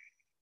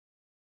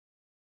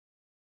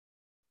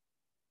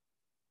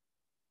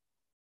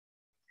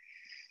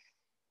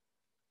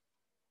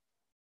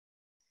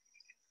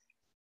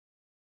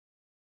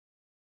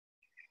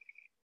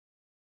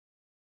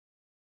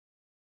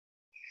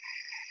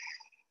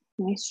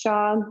 Nice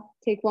job.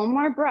 Take one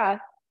more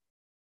breath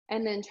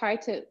and then try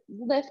to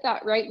lift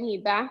that right knee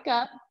back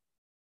up.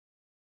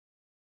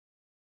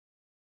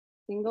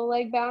 Single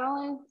leg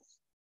balance,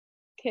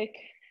 kick,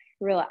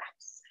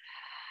 relax.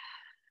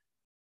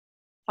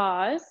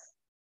 Pause.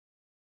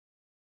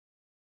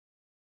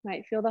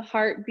 Might feel the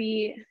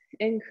heartbeat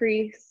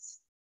increase.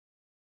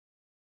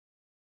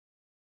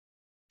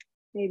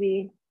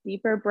 Maybe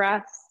deeper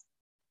breaths.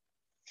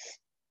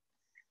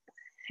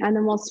 And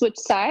then we'll switch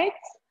sides.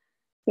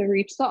 So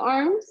reach the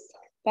arms,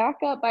 back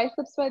up,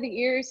 biceps by the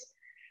ears.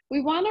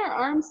 We want our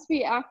arms to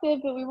be active,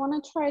 but we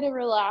want to try to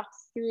relax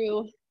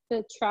through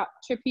the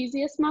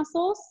trapezius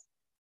muscles.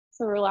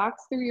 So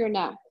relax through your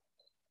neck.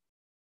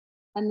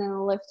 And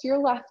then lift your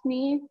left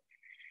knee.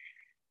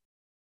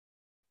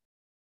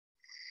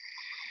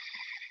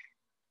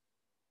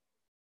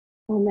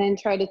 And then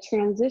try to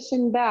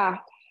transition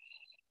back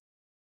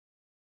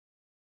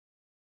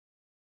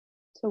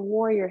to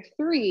warrior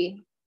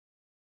 3,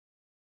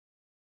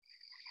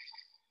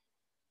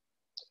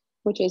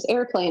 which is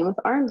airplane with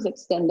arms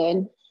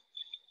extended.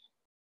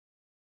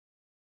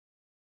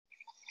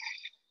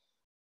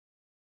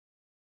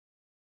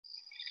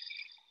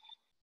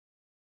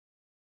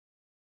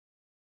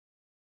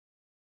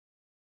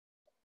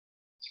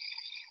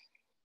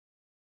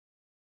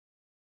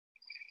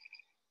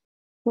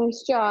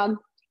 Nice job.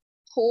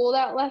 Pull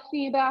that left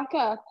knee back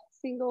up,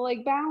 single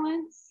leg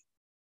balance,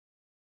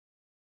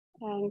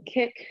 and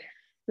kick,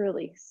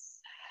 release.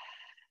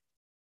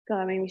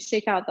 Go, maybe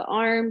shake out the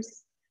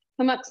arms.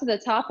 Come up to the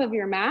top of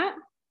your mat.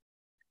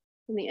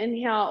 On the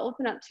inhale,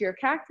 open up to your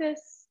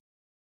cactus.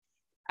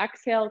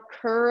 Exhale,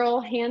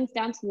 curl hands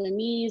down to the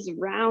knees,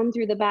 round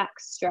through the back,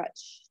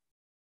 stretch.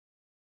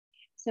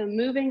 So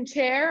moving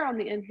chair, on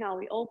the inhale,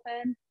 we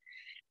open.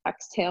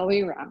 Exhale,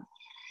 we round.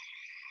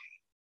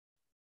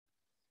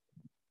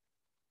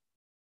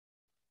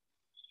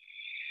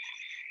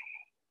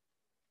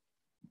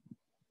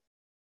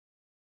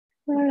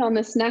 All right, on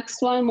this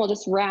next one, we'll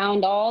just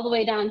round all the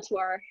way down to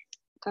our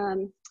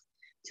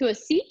to a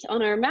seat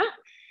on our mat.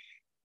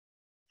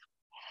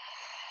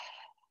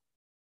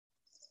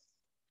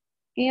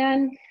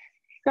 And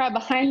grab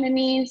behind the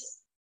knees.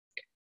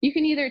 You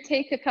can either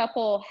take a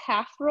couple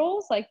half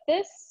rolls like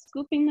this,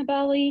 scooping the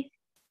belly,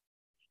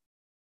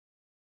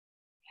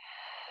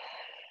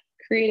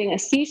 creating a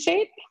C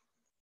shape.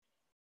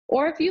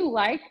 Or if you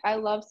like, I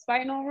love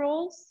spinal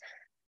rolls.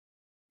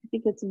 I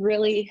think it's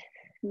really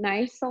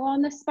nice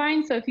along the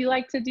spine. So if you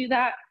like to do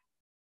that,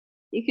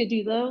 you could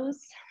do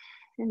those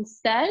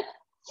instead.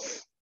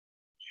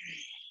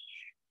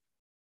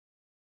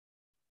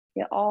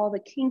 Get all the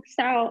kinks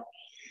out.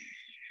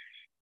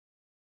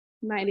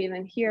 You might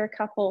even hear a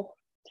couple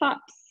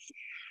tops.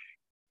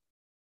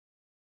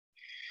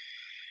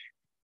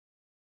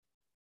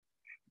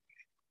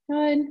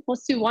 Good.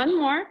 Let's do one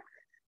more.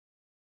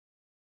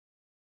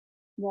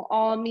 We'll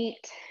all meet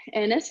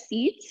in a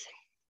seat.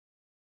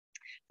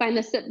 Find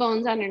the sit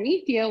bones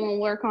underneath you and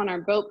we'll work on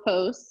our boat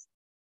pose.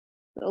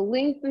 So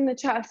lengthen the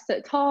chest,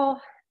 sit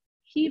tall.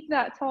 Keep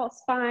that tall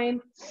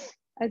spine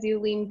as you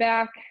lean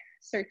back,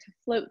 start to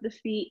float the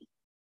feet.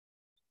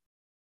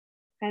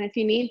 And if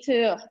you need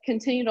to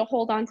continue to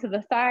hold on to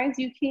the thighs,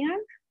 you can.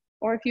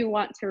 Or if you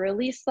want to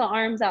release the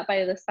arms out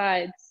by the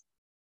sides,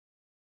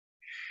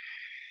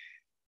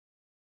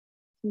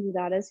 you can do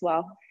that as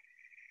well.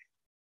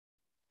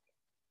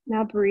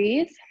 Now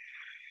breathe.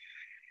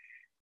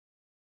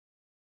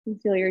 You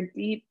feel your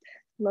deep,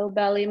 low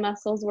belly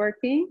muscles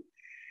working.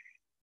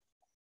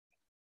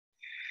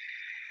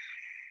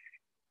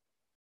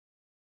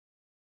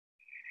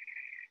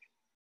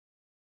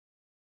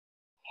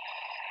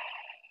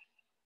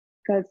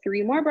 Good,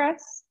 3 more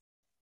breaths.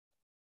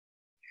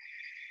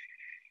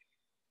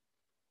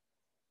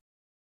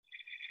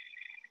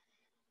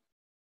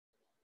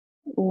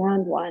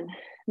 And 1.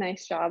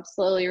 Nice job.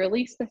 Slowly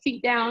release the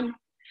feet down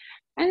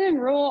and then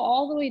roll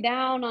all the way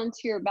down onto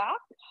your back.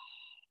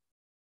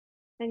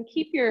 And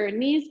keep your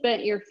knees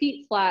bent, your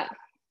feet flat.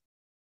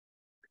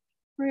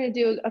 We're gonna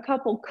do a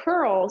couple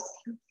curls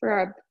for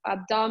our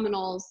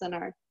abdominals and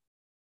our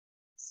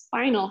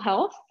spinal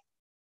health.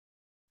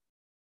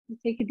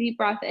 Take a deep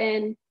breath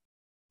in.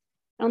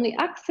 On the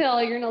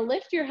exhale, you're gonna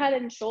lift your head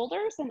and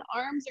shoulders and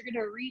arms are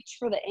gonna reach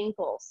for the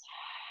ankles.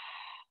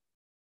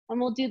 And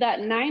we'll do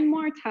that 9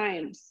 more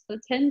times, so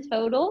 10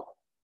 total.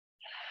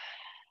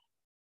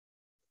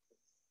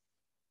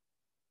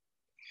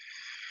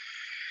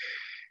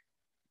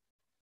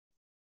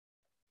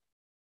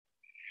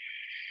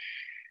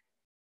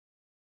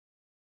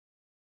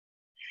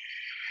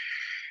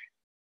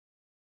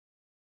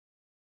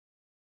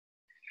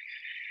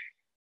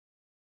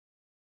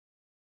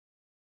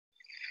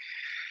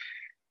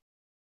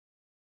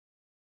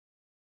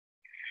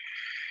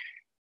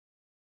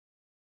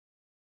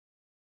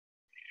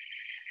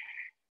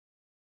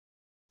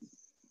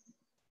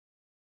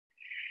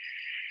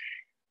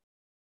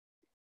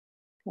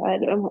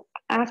 Good.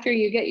 After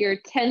you get your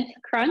 10th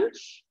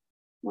crunch,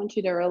 I want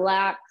you to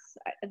relax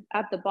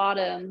at the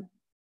bottom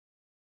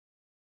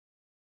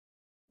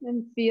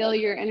and feel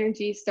your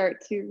energy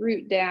start to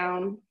root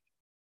down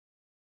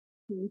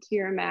into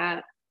your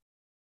mat.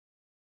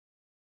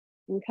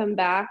 And come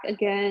back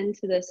again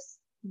to this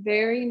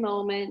very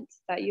moment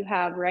that you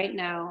have right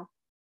now.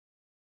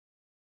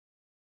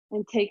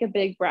 And take a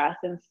big breath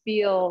and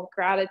feel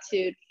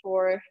gratitude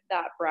for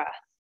that breath,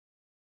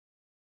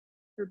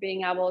 for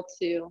being able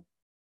to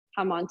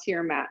come onto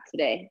your mat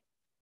today.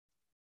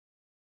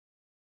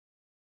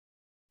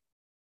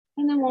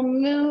 And then we'll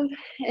move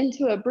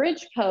into a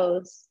bridge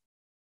pose.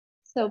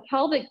 So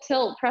pelvic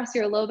tilt, press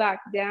your low back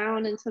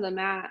down into the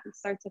mat and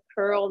start to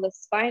curl the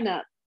spine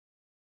up.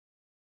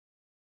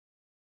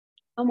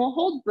 And we'll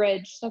hold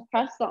bridge, so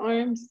press the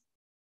arms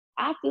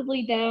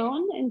actively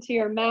down into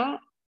your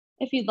mat.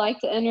 If you'd like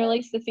to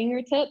interlace the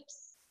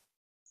fingertips,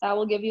 that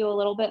will give you a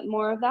little bit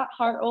more of that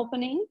heart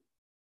opening.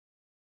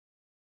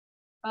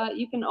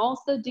 You can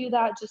also do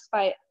that just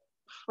by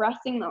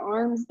pressing the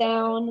arms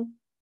down.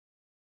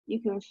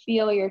 You can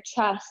feel your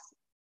chest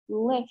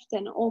lift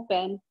and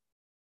open.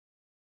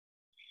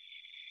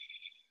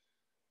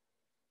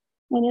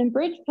 And in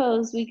bridge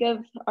pose, we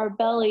give our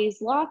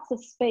bellies lots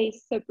of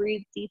space to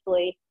breathe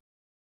deeply.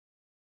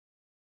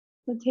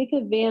 So take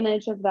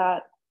advantage of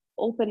that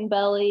open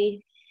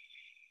belly.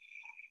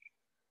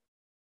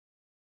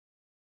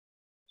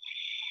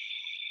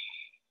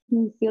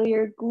 You feel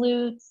your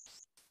glutes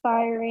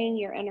firing,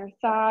 your inner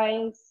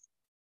thighs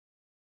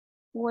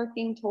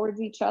working towards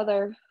each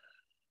other.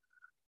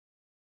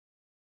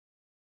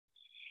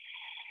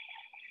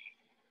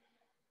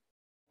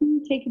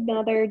 And take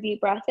another deep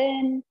breath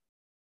in.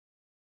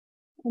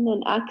 And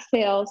then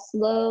exhale,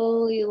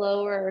 slowly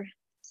lower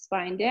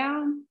spine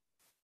down.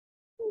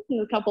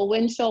 Do a couple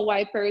windshield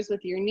wipers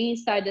with your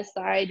knees side to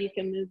side. You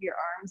can move your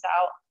arms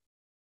out.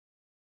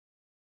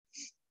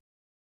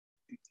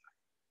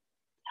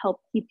 Help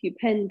keep you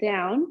pinned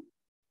down.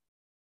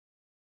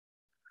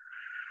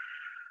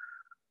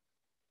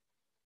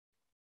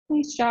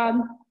 Nice job.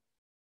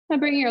 Now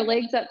bring your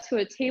legs up to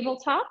a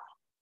tabletop.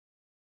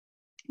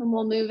 And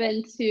we'll move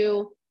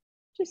into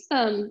just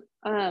some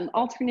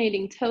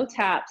alternating toe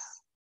taps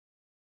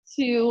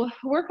to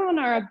work on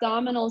our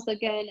abdominals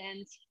again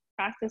and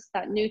practice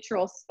that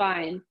neutral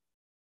spine.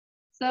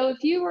 So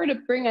if you were to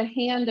bring a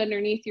hand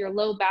underneath your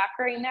low back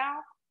right now,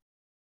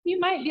 you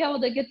might be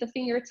able to get the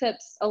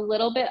fingertips a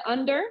little bit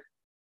under,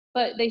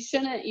 but you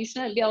shouldn't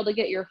be able to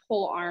get your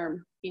whole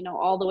arm,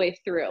 all the way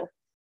through.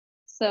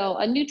 So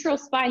a neutral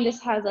spine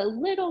just has a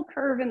little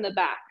curve in the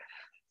back.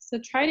 So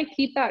try to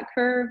keep that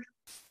curve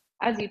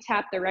as you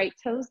tap the right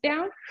toes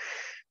down,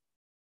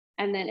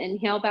 and then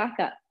inhale back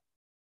up.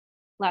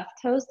 Left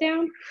toes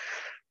down,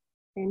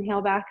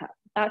 inhale back up.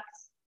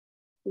 That's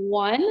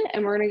 1,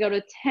 and we're gonna go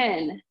to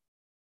 10.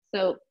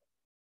 So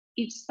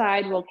each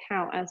side will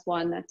count as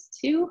 1. That's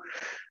 2.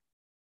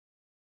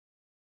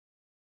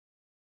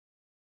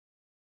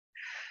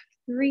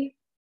 3,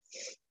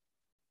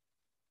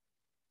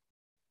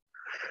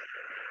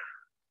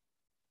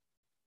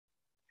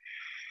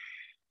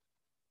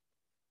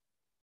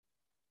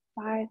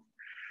 5.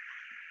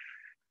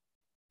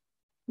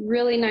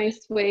 Really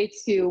nice way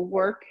to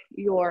work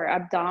your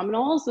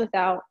abdominals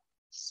without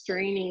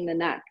straining the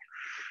neck.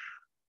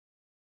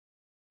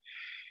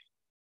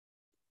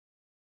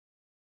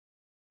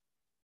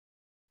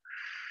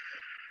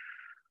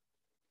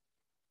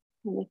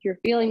 And if you're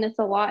feeling this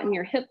a lot in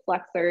your hip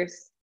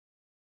flexors,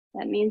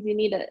 that means you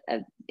need to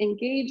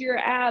engage your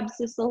abs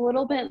just a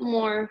little bit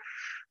more.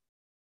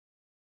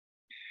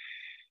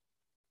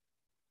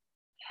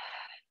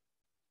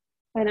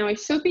 And now we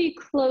should be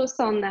close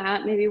on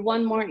that, maybe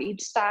one more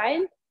each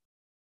side.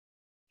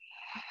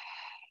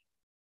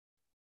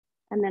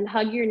 And then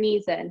hug your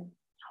knees in.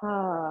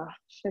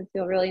 Should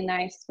feel really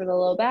nice for the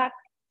low back.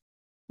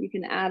 You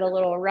can add a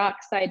little rock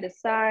side to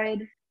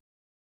side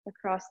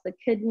across the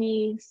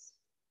kidneys.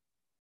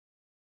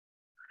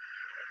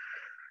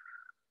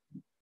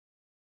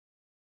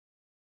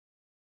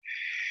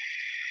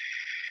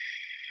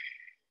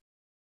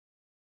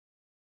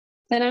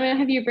 Then I'm gonna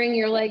have you bring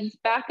your legs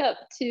back up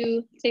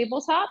to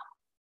tabletop,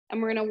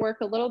 and we're gonna work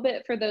a little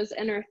bit for those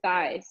inner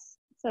thighs.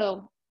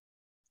 So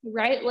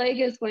right leg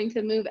is going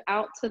to move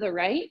out to the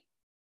right.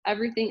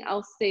 Everything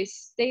else stays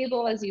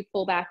stable as you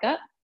pull back up.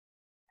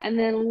 And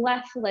then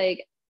left leg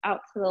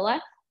out to the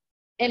left.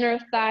 Inner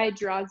thigh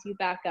draws you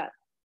back up.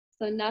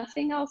 So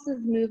nothing else is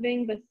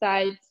moving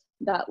besides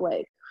that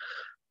leg.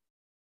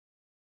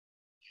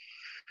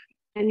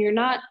 And you're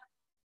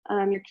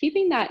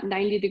keeping that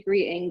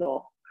 90-degree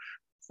angle.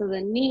 So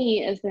the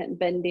knee isn't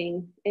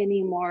bending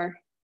any more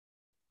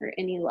or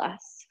any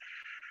less.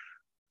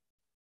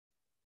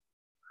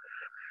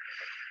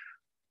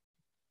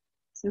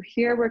 So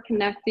here we're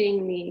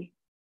connecting the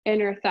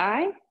inner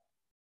thigh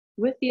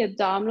with the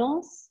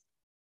abdominals.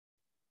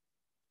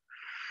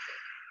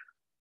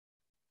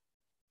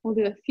 We'll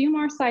do a few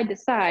more side to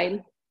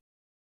side.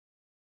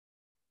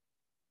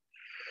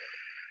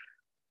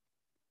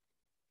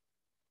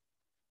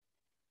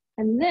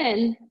 And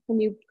then when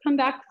you come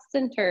back to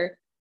center,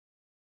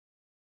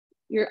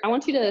 I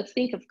want you to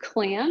think of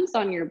clams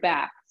on your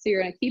back. So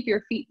you're gonna keep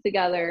your feet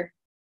together,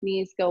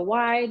 knees go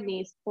wide,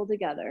 knees pull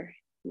together.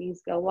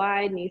 Knees go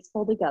wide, knees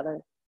pull together.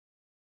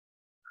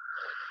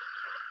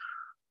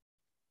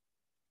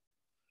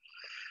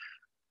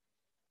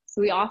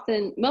 So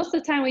most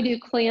of the time we do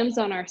clams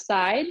on our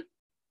side,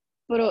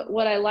 but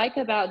what I like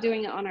about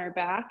doing it on our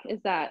back is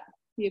that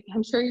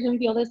I'm sure you can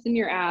feel this in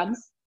your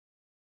abs,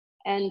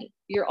 and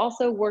you're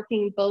also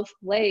working both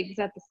legs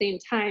at the same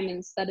time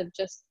instead of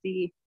just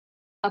the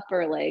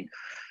upper leg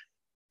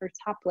or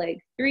top leg.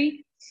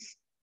 3,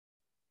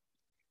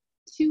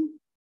 2,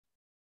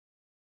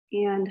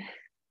 and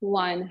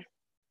 1.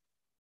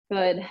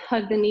 Good.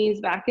 Hug the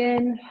knees back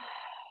in.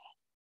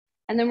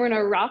 And then we're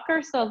gonna rock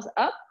ourselves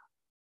up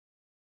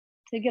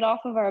to get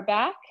off of our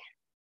back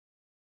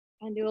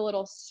and do a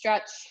little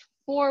stretch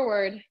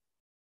forward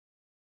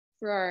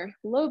for our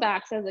low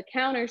backs as a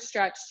counter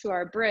stretch to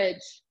our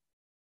bridge.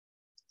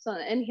 So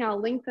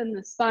inhale, lengthen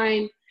the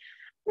spine.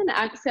 And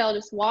exhale,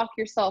 just walk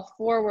yourself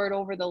forward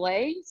over the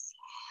legs.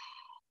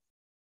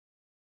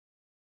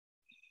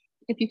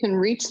 If you can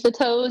reach the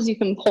toes, you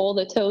can pull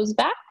the toes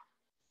back.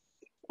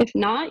 If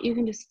not, you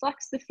can just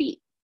flex the feet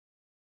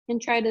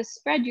and try to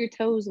spread your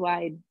toes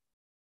wide.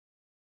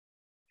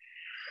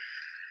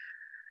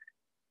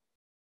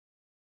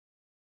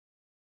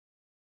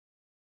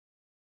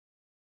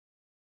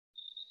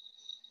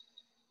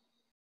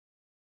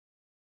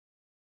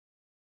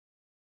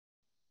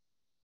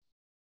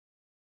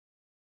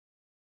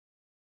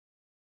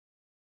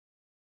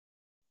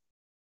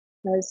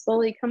 Now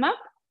slowly come up.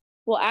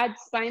 We'll add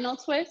spinal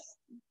twist.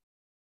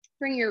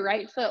 Bring your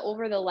right foot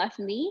over the left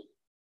knee.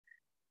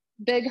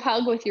 Big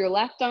hug with your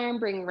left arm.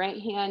 Bring right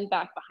hand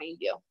back behind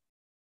you.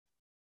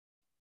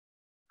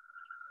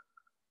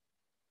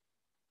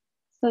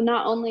 So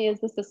not only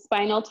is this a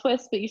spinal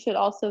twist, but you should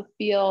also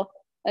feel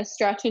a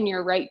stretch in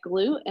your right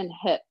glute and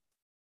hip.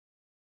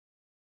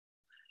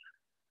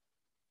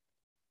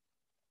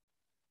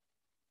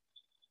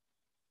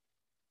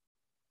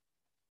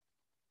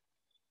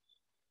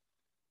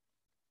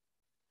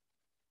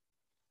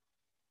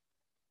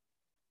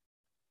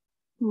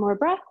 More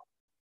breath.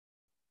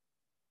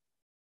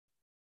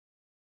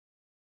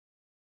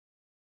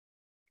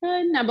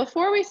 Good. Now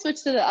before we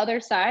switch to the other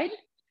side,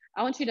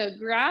 I want you to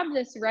grab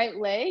this right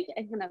leg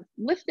and kind of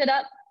lift it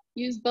up.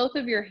 Use both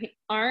of your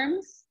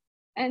arms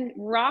and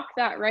rock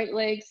that right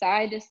leg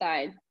side to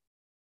side.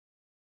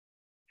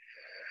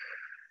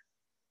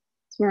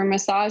 So we're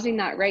massaging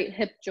that right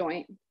hip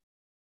joint.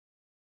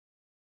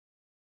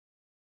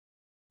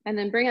 And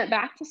then bring it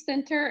back to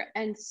center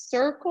and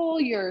circle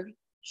your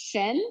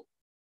shin.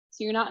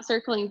 So you're not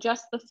circling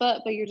just the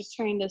foot, but you're just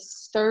trying to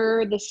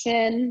stir the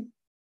shin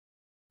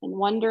in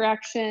one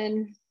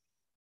direction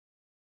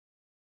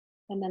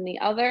and then the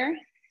other.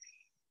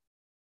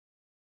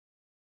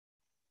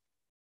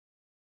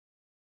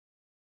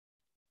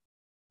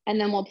 And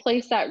then we'll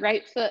place that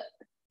right foot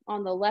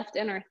on the left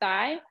inner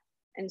thigh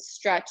and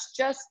stretch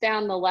just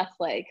down the left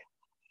leg.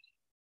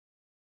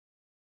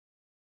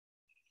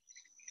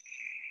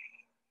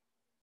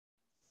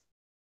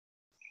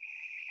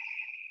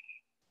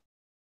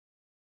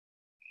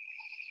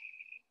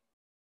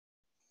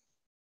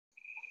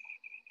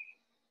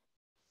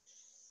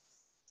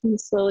 And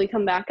slowly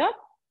come back up.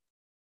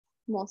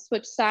 We'll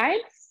switch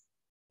sides.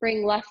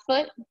 Bring left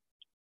foot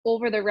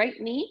over the right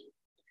knee.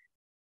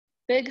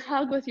 Big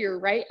hug with your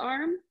right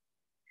arm,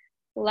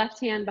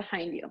 left hand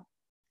behind you.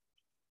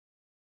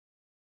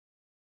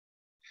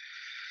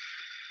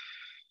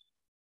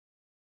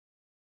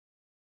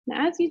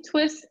 Now, as you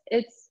twist,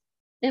 it's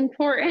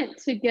important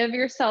to give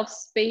yourself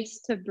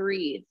space to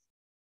breathe.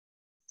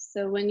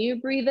 So when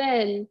you breathe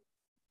in,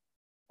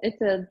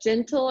 it's a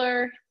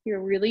gentler, you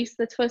release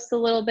the twist a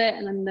little bit,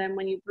 and then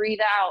when you breathe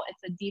out,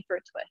 it's a deeper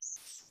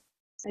twist,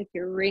 like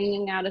you're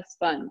wringing out a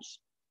sponge.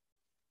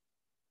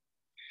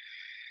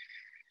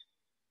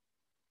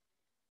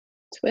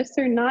 Twists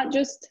are not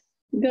just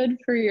good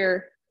for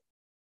your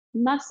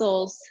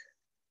muscles,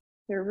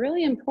 they're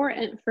really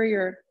important for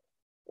your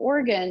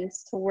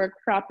organs to work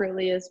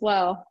properly as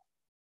well.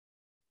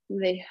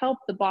 They help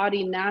the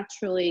body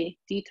naturally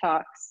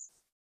detox.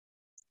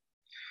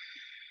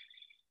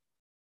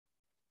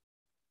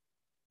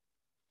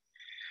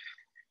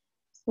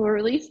 So we'll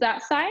release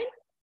that side.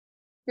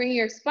 Bring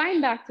your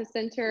spine back to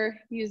center.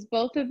 Use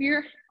both of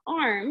your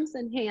arms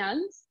and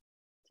hands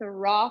to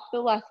rock the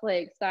left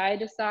leg side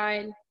to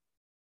side.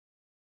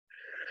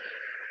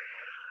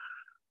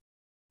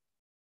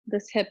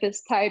 This hip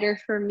is tighter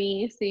for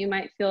me, so you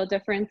might feel a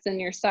difference in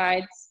your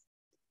sides.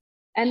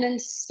 And then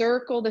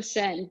circle the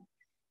shin.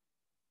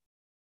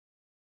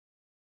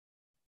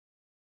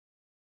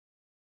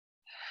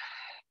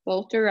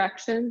 Both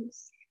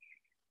directions.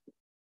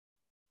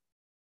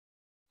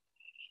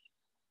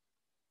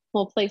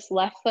 We'll place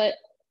left foot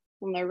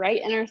on the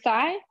right inner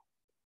thigh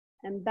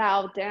and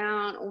bow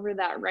down over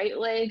that right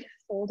leg,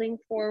 folding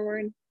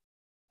forward.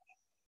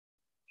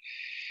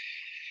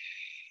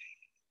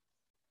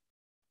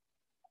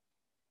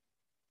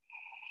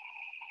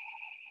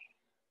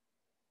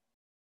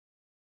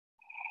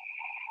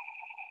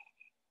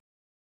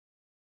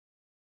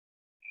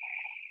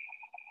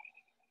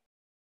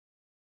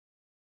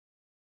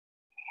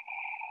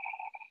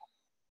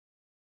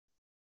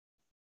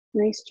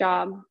 Nice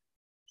job.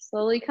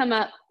 Slowly come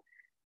up.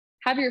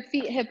 Have your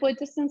feet hip-width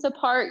distance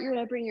apart. You're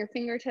gonna bring your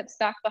fingertips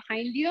back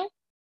behind you.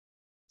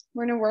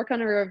 We're gonna work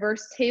on a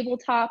reverse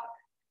tabletop,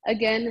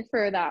 again,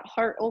 for that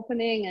heart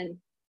opening and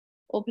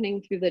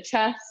opening through the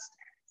chest.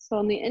 So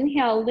on the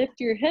inhale, lift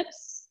your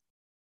hips.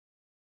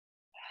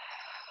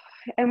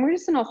 And we're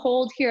just gonna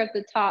hold here at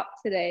the top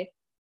today.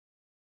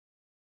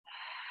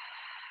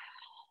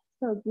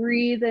 So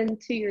breathe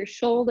into your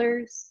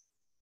shoulders.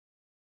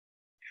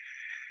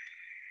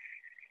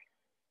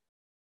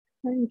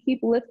 And keep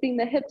lifting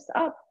the hips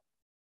up.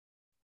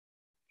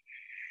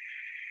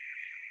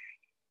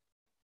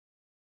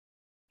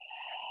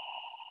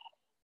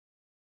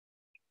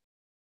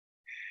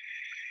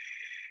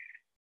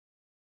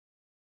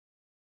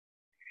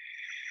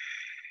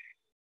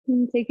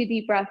 And take a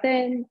deep breath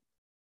in.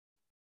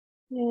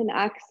 And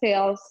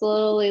exhale,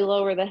 slowly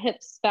lower the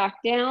hips back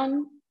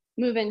down.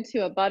 Move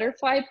into a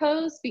butterfly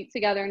pose, feet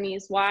together,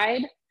 knees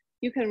wide.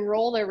 You can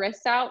roll the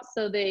wrists out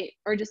so they,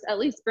 or just at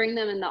least bring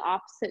them in the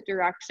opposite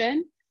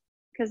direction,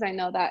 because I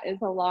know that is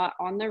a lot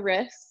on the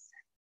wrists.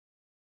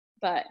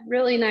 But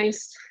really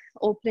nice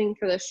opening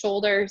for the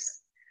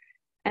shoulders.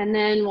 And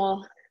then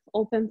we'll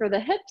open for the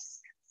hips.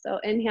 So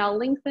inhale,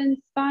 lengthen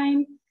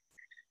spine.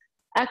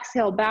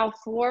 Exhale, bow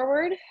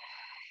forward.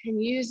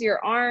 And use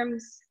your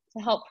arms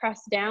to help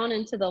press down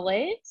into the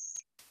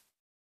legs.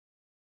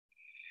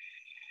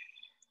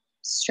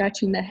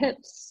 Stretching the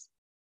hips,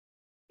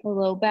 the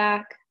low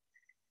back.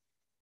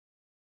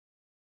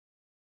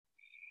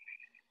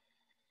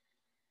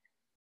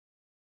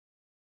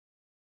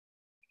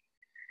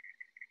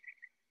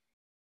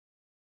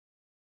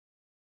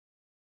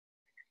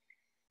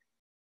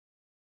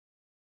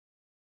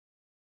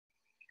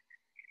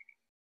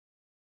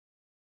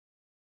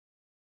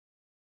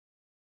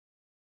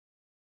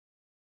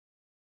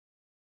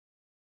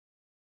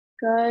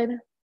 Good.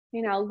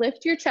 You know,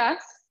 lift your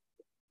chest.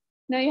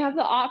 Now you have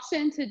the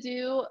option to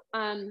do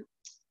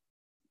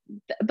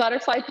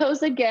butterfly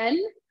pose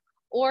again,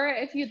 or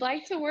if you'd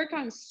like to work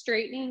on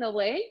straightening the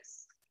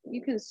legs,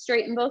 you can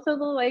straighten both of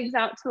the legs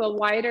out to a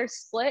wider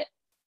split.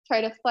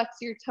 Try to flex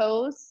your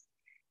toes.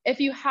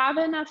 If you have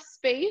enough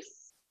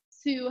space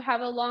to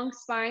have a long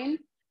spine,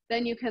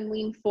 then you can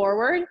lean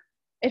forward.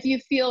 If you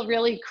feel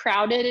really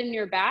crowded in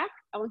your back,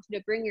 I want you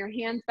to bring your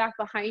hands back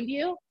behind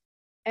you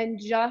and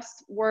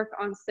just work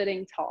on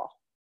sitting tall,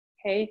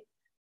 okay?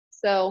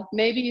 So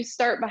maybe you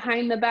start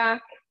behind the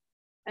back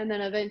and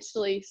then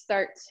eventually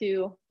start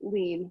to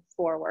lean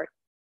forward.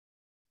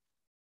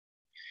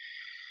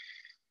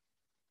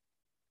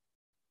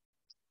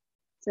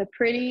 It's a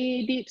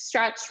pretty deep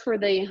stretch for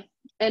the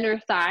inner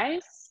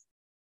thighs.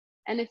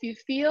 And if you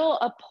feel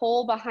a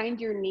pull behind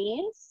your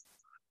knees,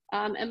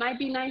 it might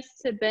be nice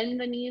to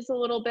bend the knees a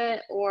little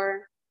bit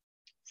or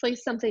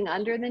place something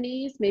under the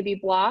knees, maybe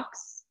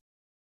blocks.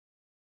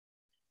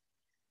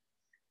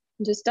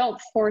 Just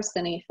don't force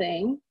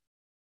anything.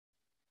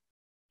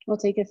 We'll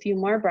take a few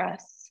more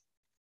breaths.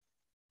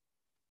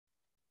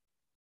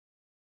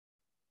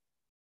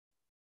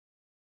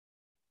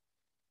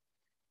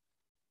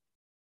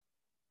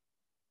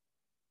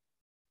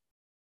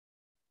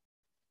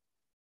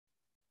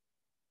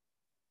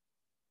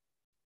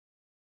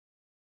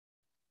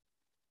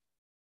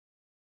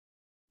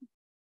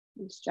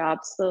 Nice job.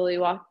 Slowly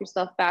walk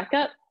yourself back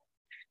up.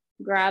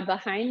 Grab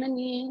behind the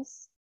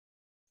knees.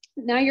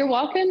 Now you're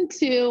welcome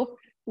to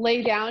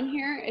lay down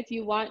here if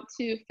you want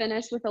to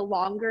finish with a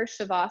longer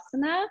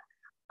Shavasana.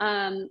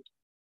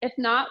 If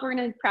not, we're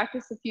going to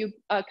practice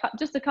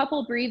just a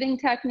couple breathing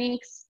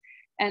techniques,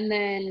 and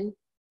then,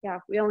 yeah,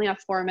 we only have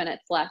 4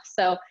 minutes left.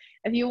 So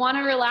if you want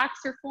to relax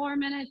for 4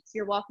 minutes,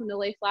 you're welcome to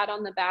lay flat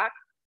on the back.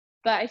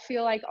 But I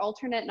feel like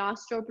alternate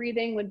nostril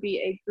breathing would be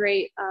a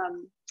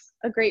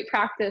great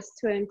practice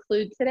to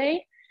include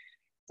today.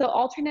 So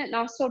alternate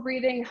nostril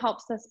breathing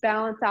helps us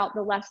balance out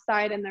the left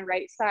side and the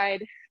right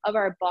side of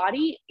our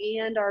body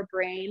and our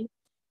brain.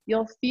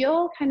 You'll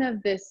feel kind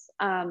of this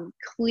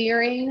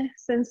clearing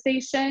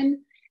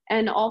sensation,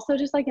 and also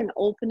just like an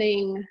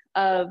opening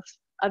of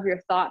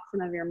your thoughts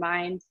and of your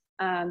mind.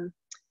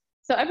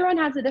 So everyone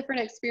has a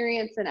different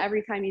experience, and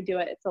every time you do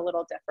it, it's a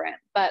little different.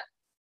 But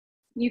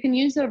you can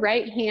use the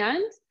right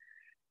hand.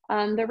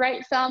 The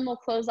right thumb will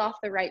close off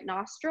the right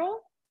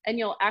nostril, and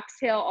you'll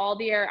exhale all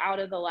the air out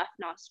of the left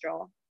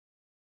nostril.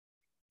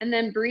 And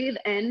then breathe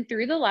in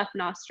through the left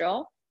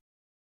nostril.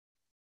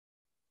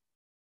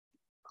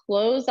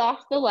 Close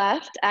off the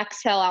left,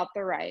 exhale out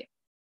the right.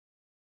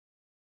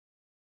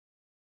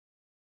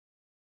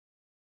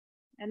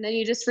 And then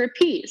you just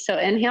repeat. So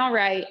inhale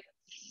right.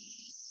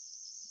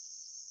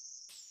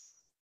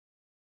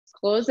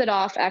 Close it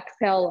off,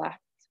 exhale left.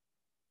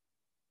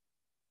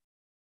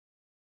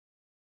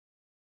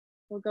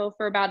 We'll go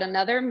for about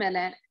another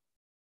minute.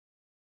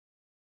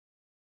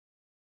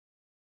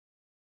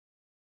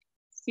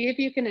 See if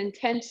you can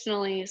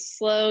intentionally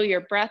slow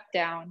your breath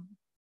down.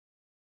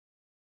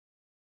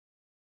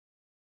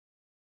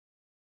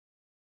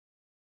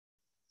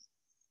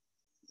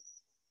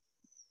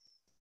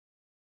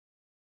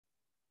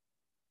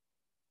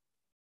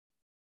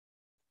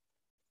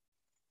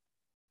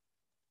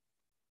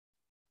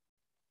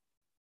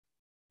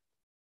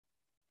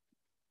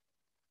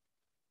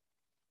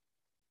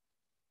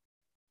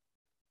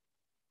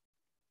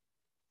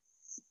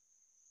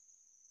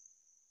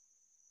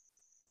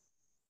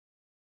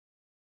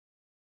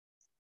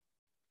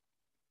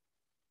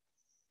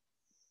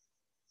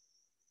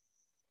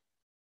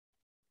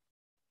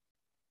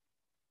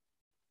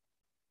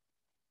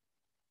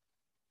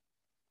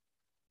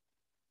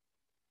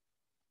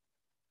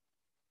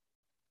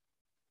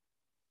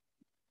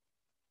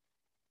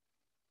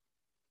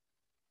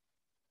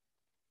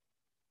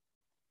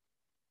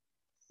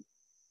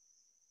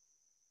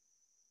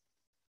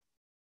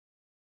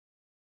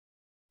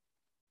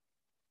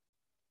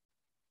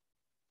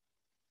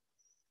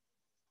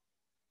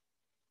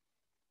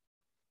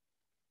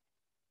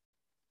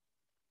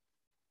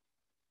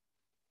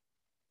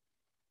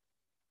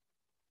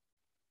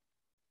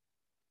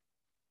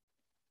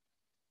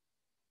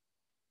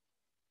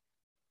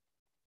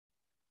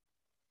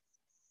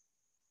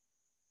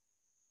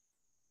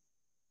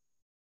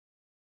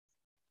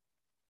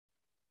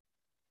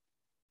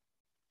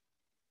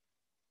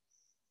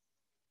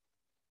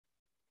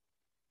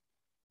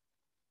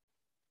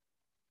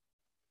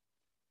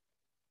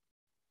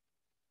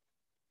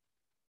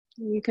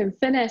 You can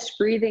finish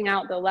breathing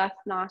out the left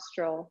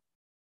nostril,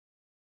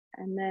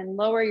 and then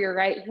lower your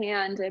right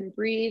hand and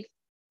breathe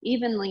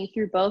evenly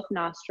through both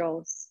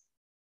nostrils.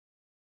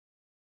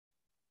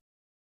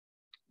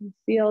 And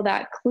feel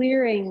that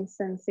clearing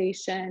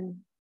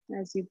sensation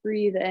as you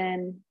breathe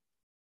in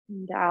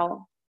and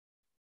out,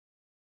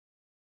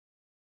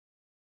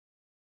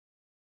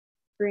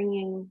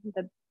 bringing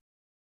the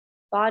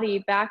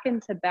body back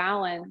into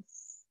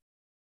balance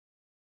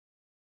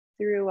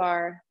through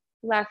our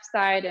left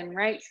side and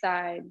right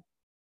side,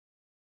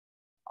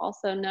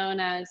 also known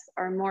as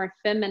our more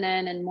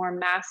feminine and more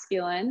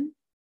masculine,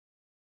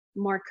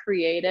 more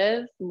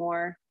creative,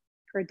 more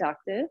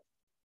productive.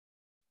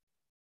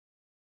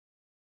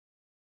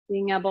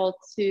 Being able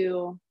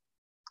to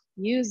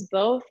use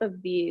both of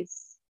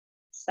these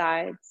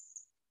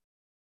sides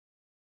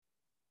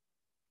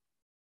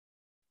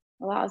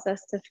allows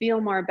us to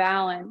feel more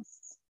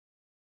balanced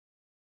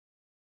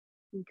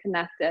and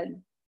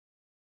connected.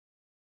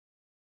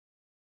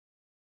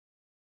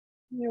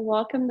 You're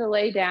welcome to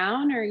lay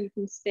down, or you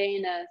can stay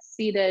in a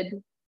seated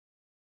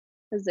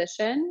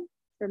position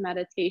for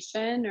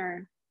meditation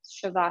or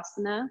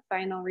Shavasana,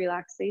 final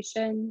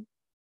relaxation.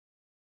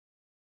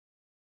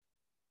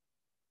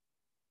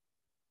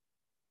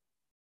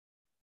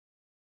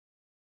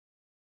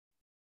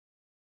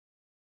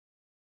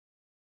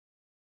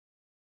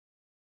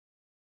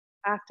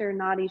 After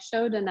Nadi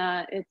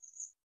Shodhana,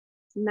 it's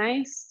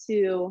nice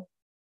to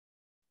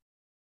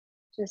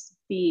just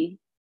be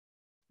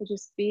to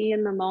just be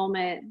in the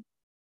moment,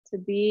 to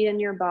be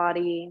in your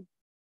body,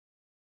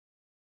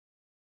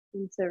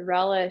 and to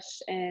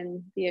relish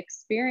in the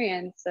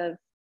experience of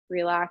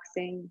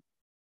relaxing,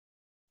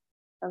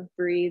 of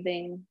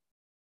breathing,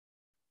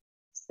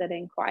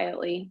 sitting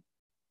quietly.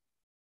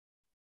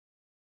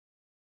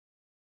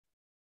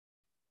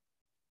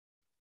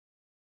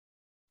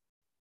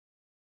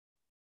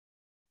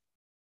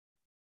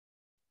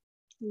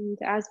 And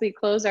as we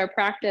close our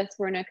practice,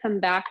 we're going to come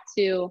back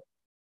to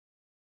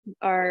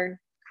our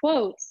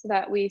quotes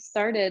that we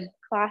started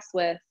class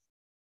with.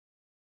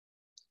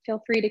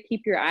 Feel free to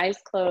keep your eyes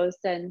closed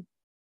and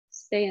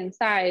stay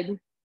inside.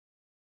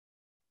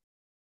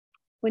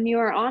 When you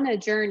are on a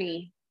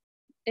journey,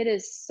 it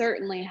is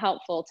certainly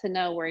helpful to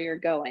know where you're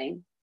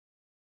going.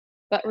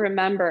 But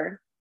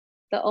remember,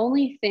 the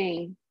only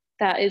thing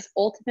that is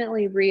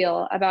ultimately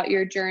real about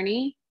your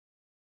journey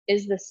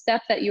is the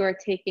step that you are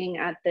taking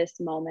at this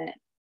moment.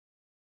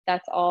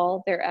 That's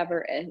all there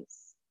ever is.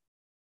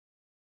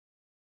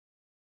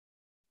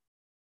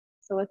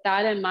 So with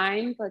that in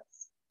mind,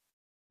 let's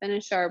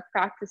finish our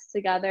practice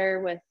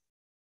together with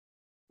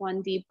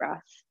one deep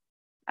breath.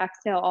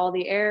 Exhale all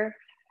the air.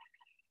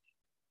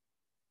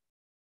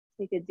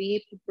 Take a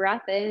deep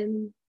breath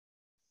in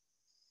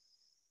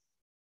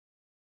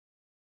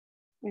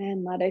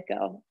and let it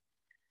go.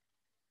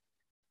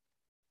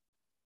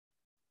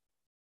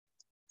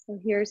 So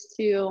here's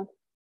to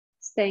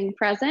staying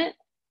present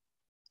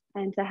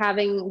and to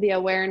having the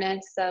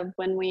awareness of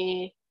when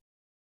we're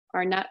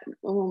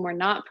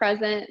not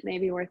present.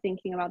 Maybe we're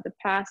thinking about the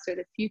past or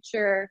the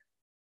future,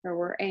 or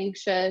we're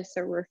anxious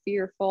or we're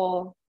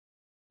fearful.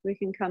 We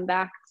can come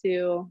back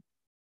to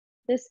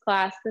this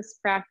class, this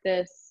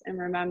practice, and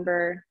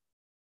remember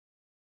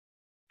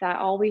that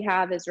all we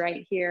have is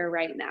right here,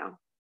 right now.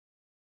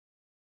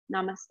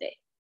 Namaste.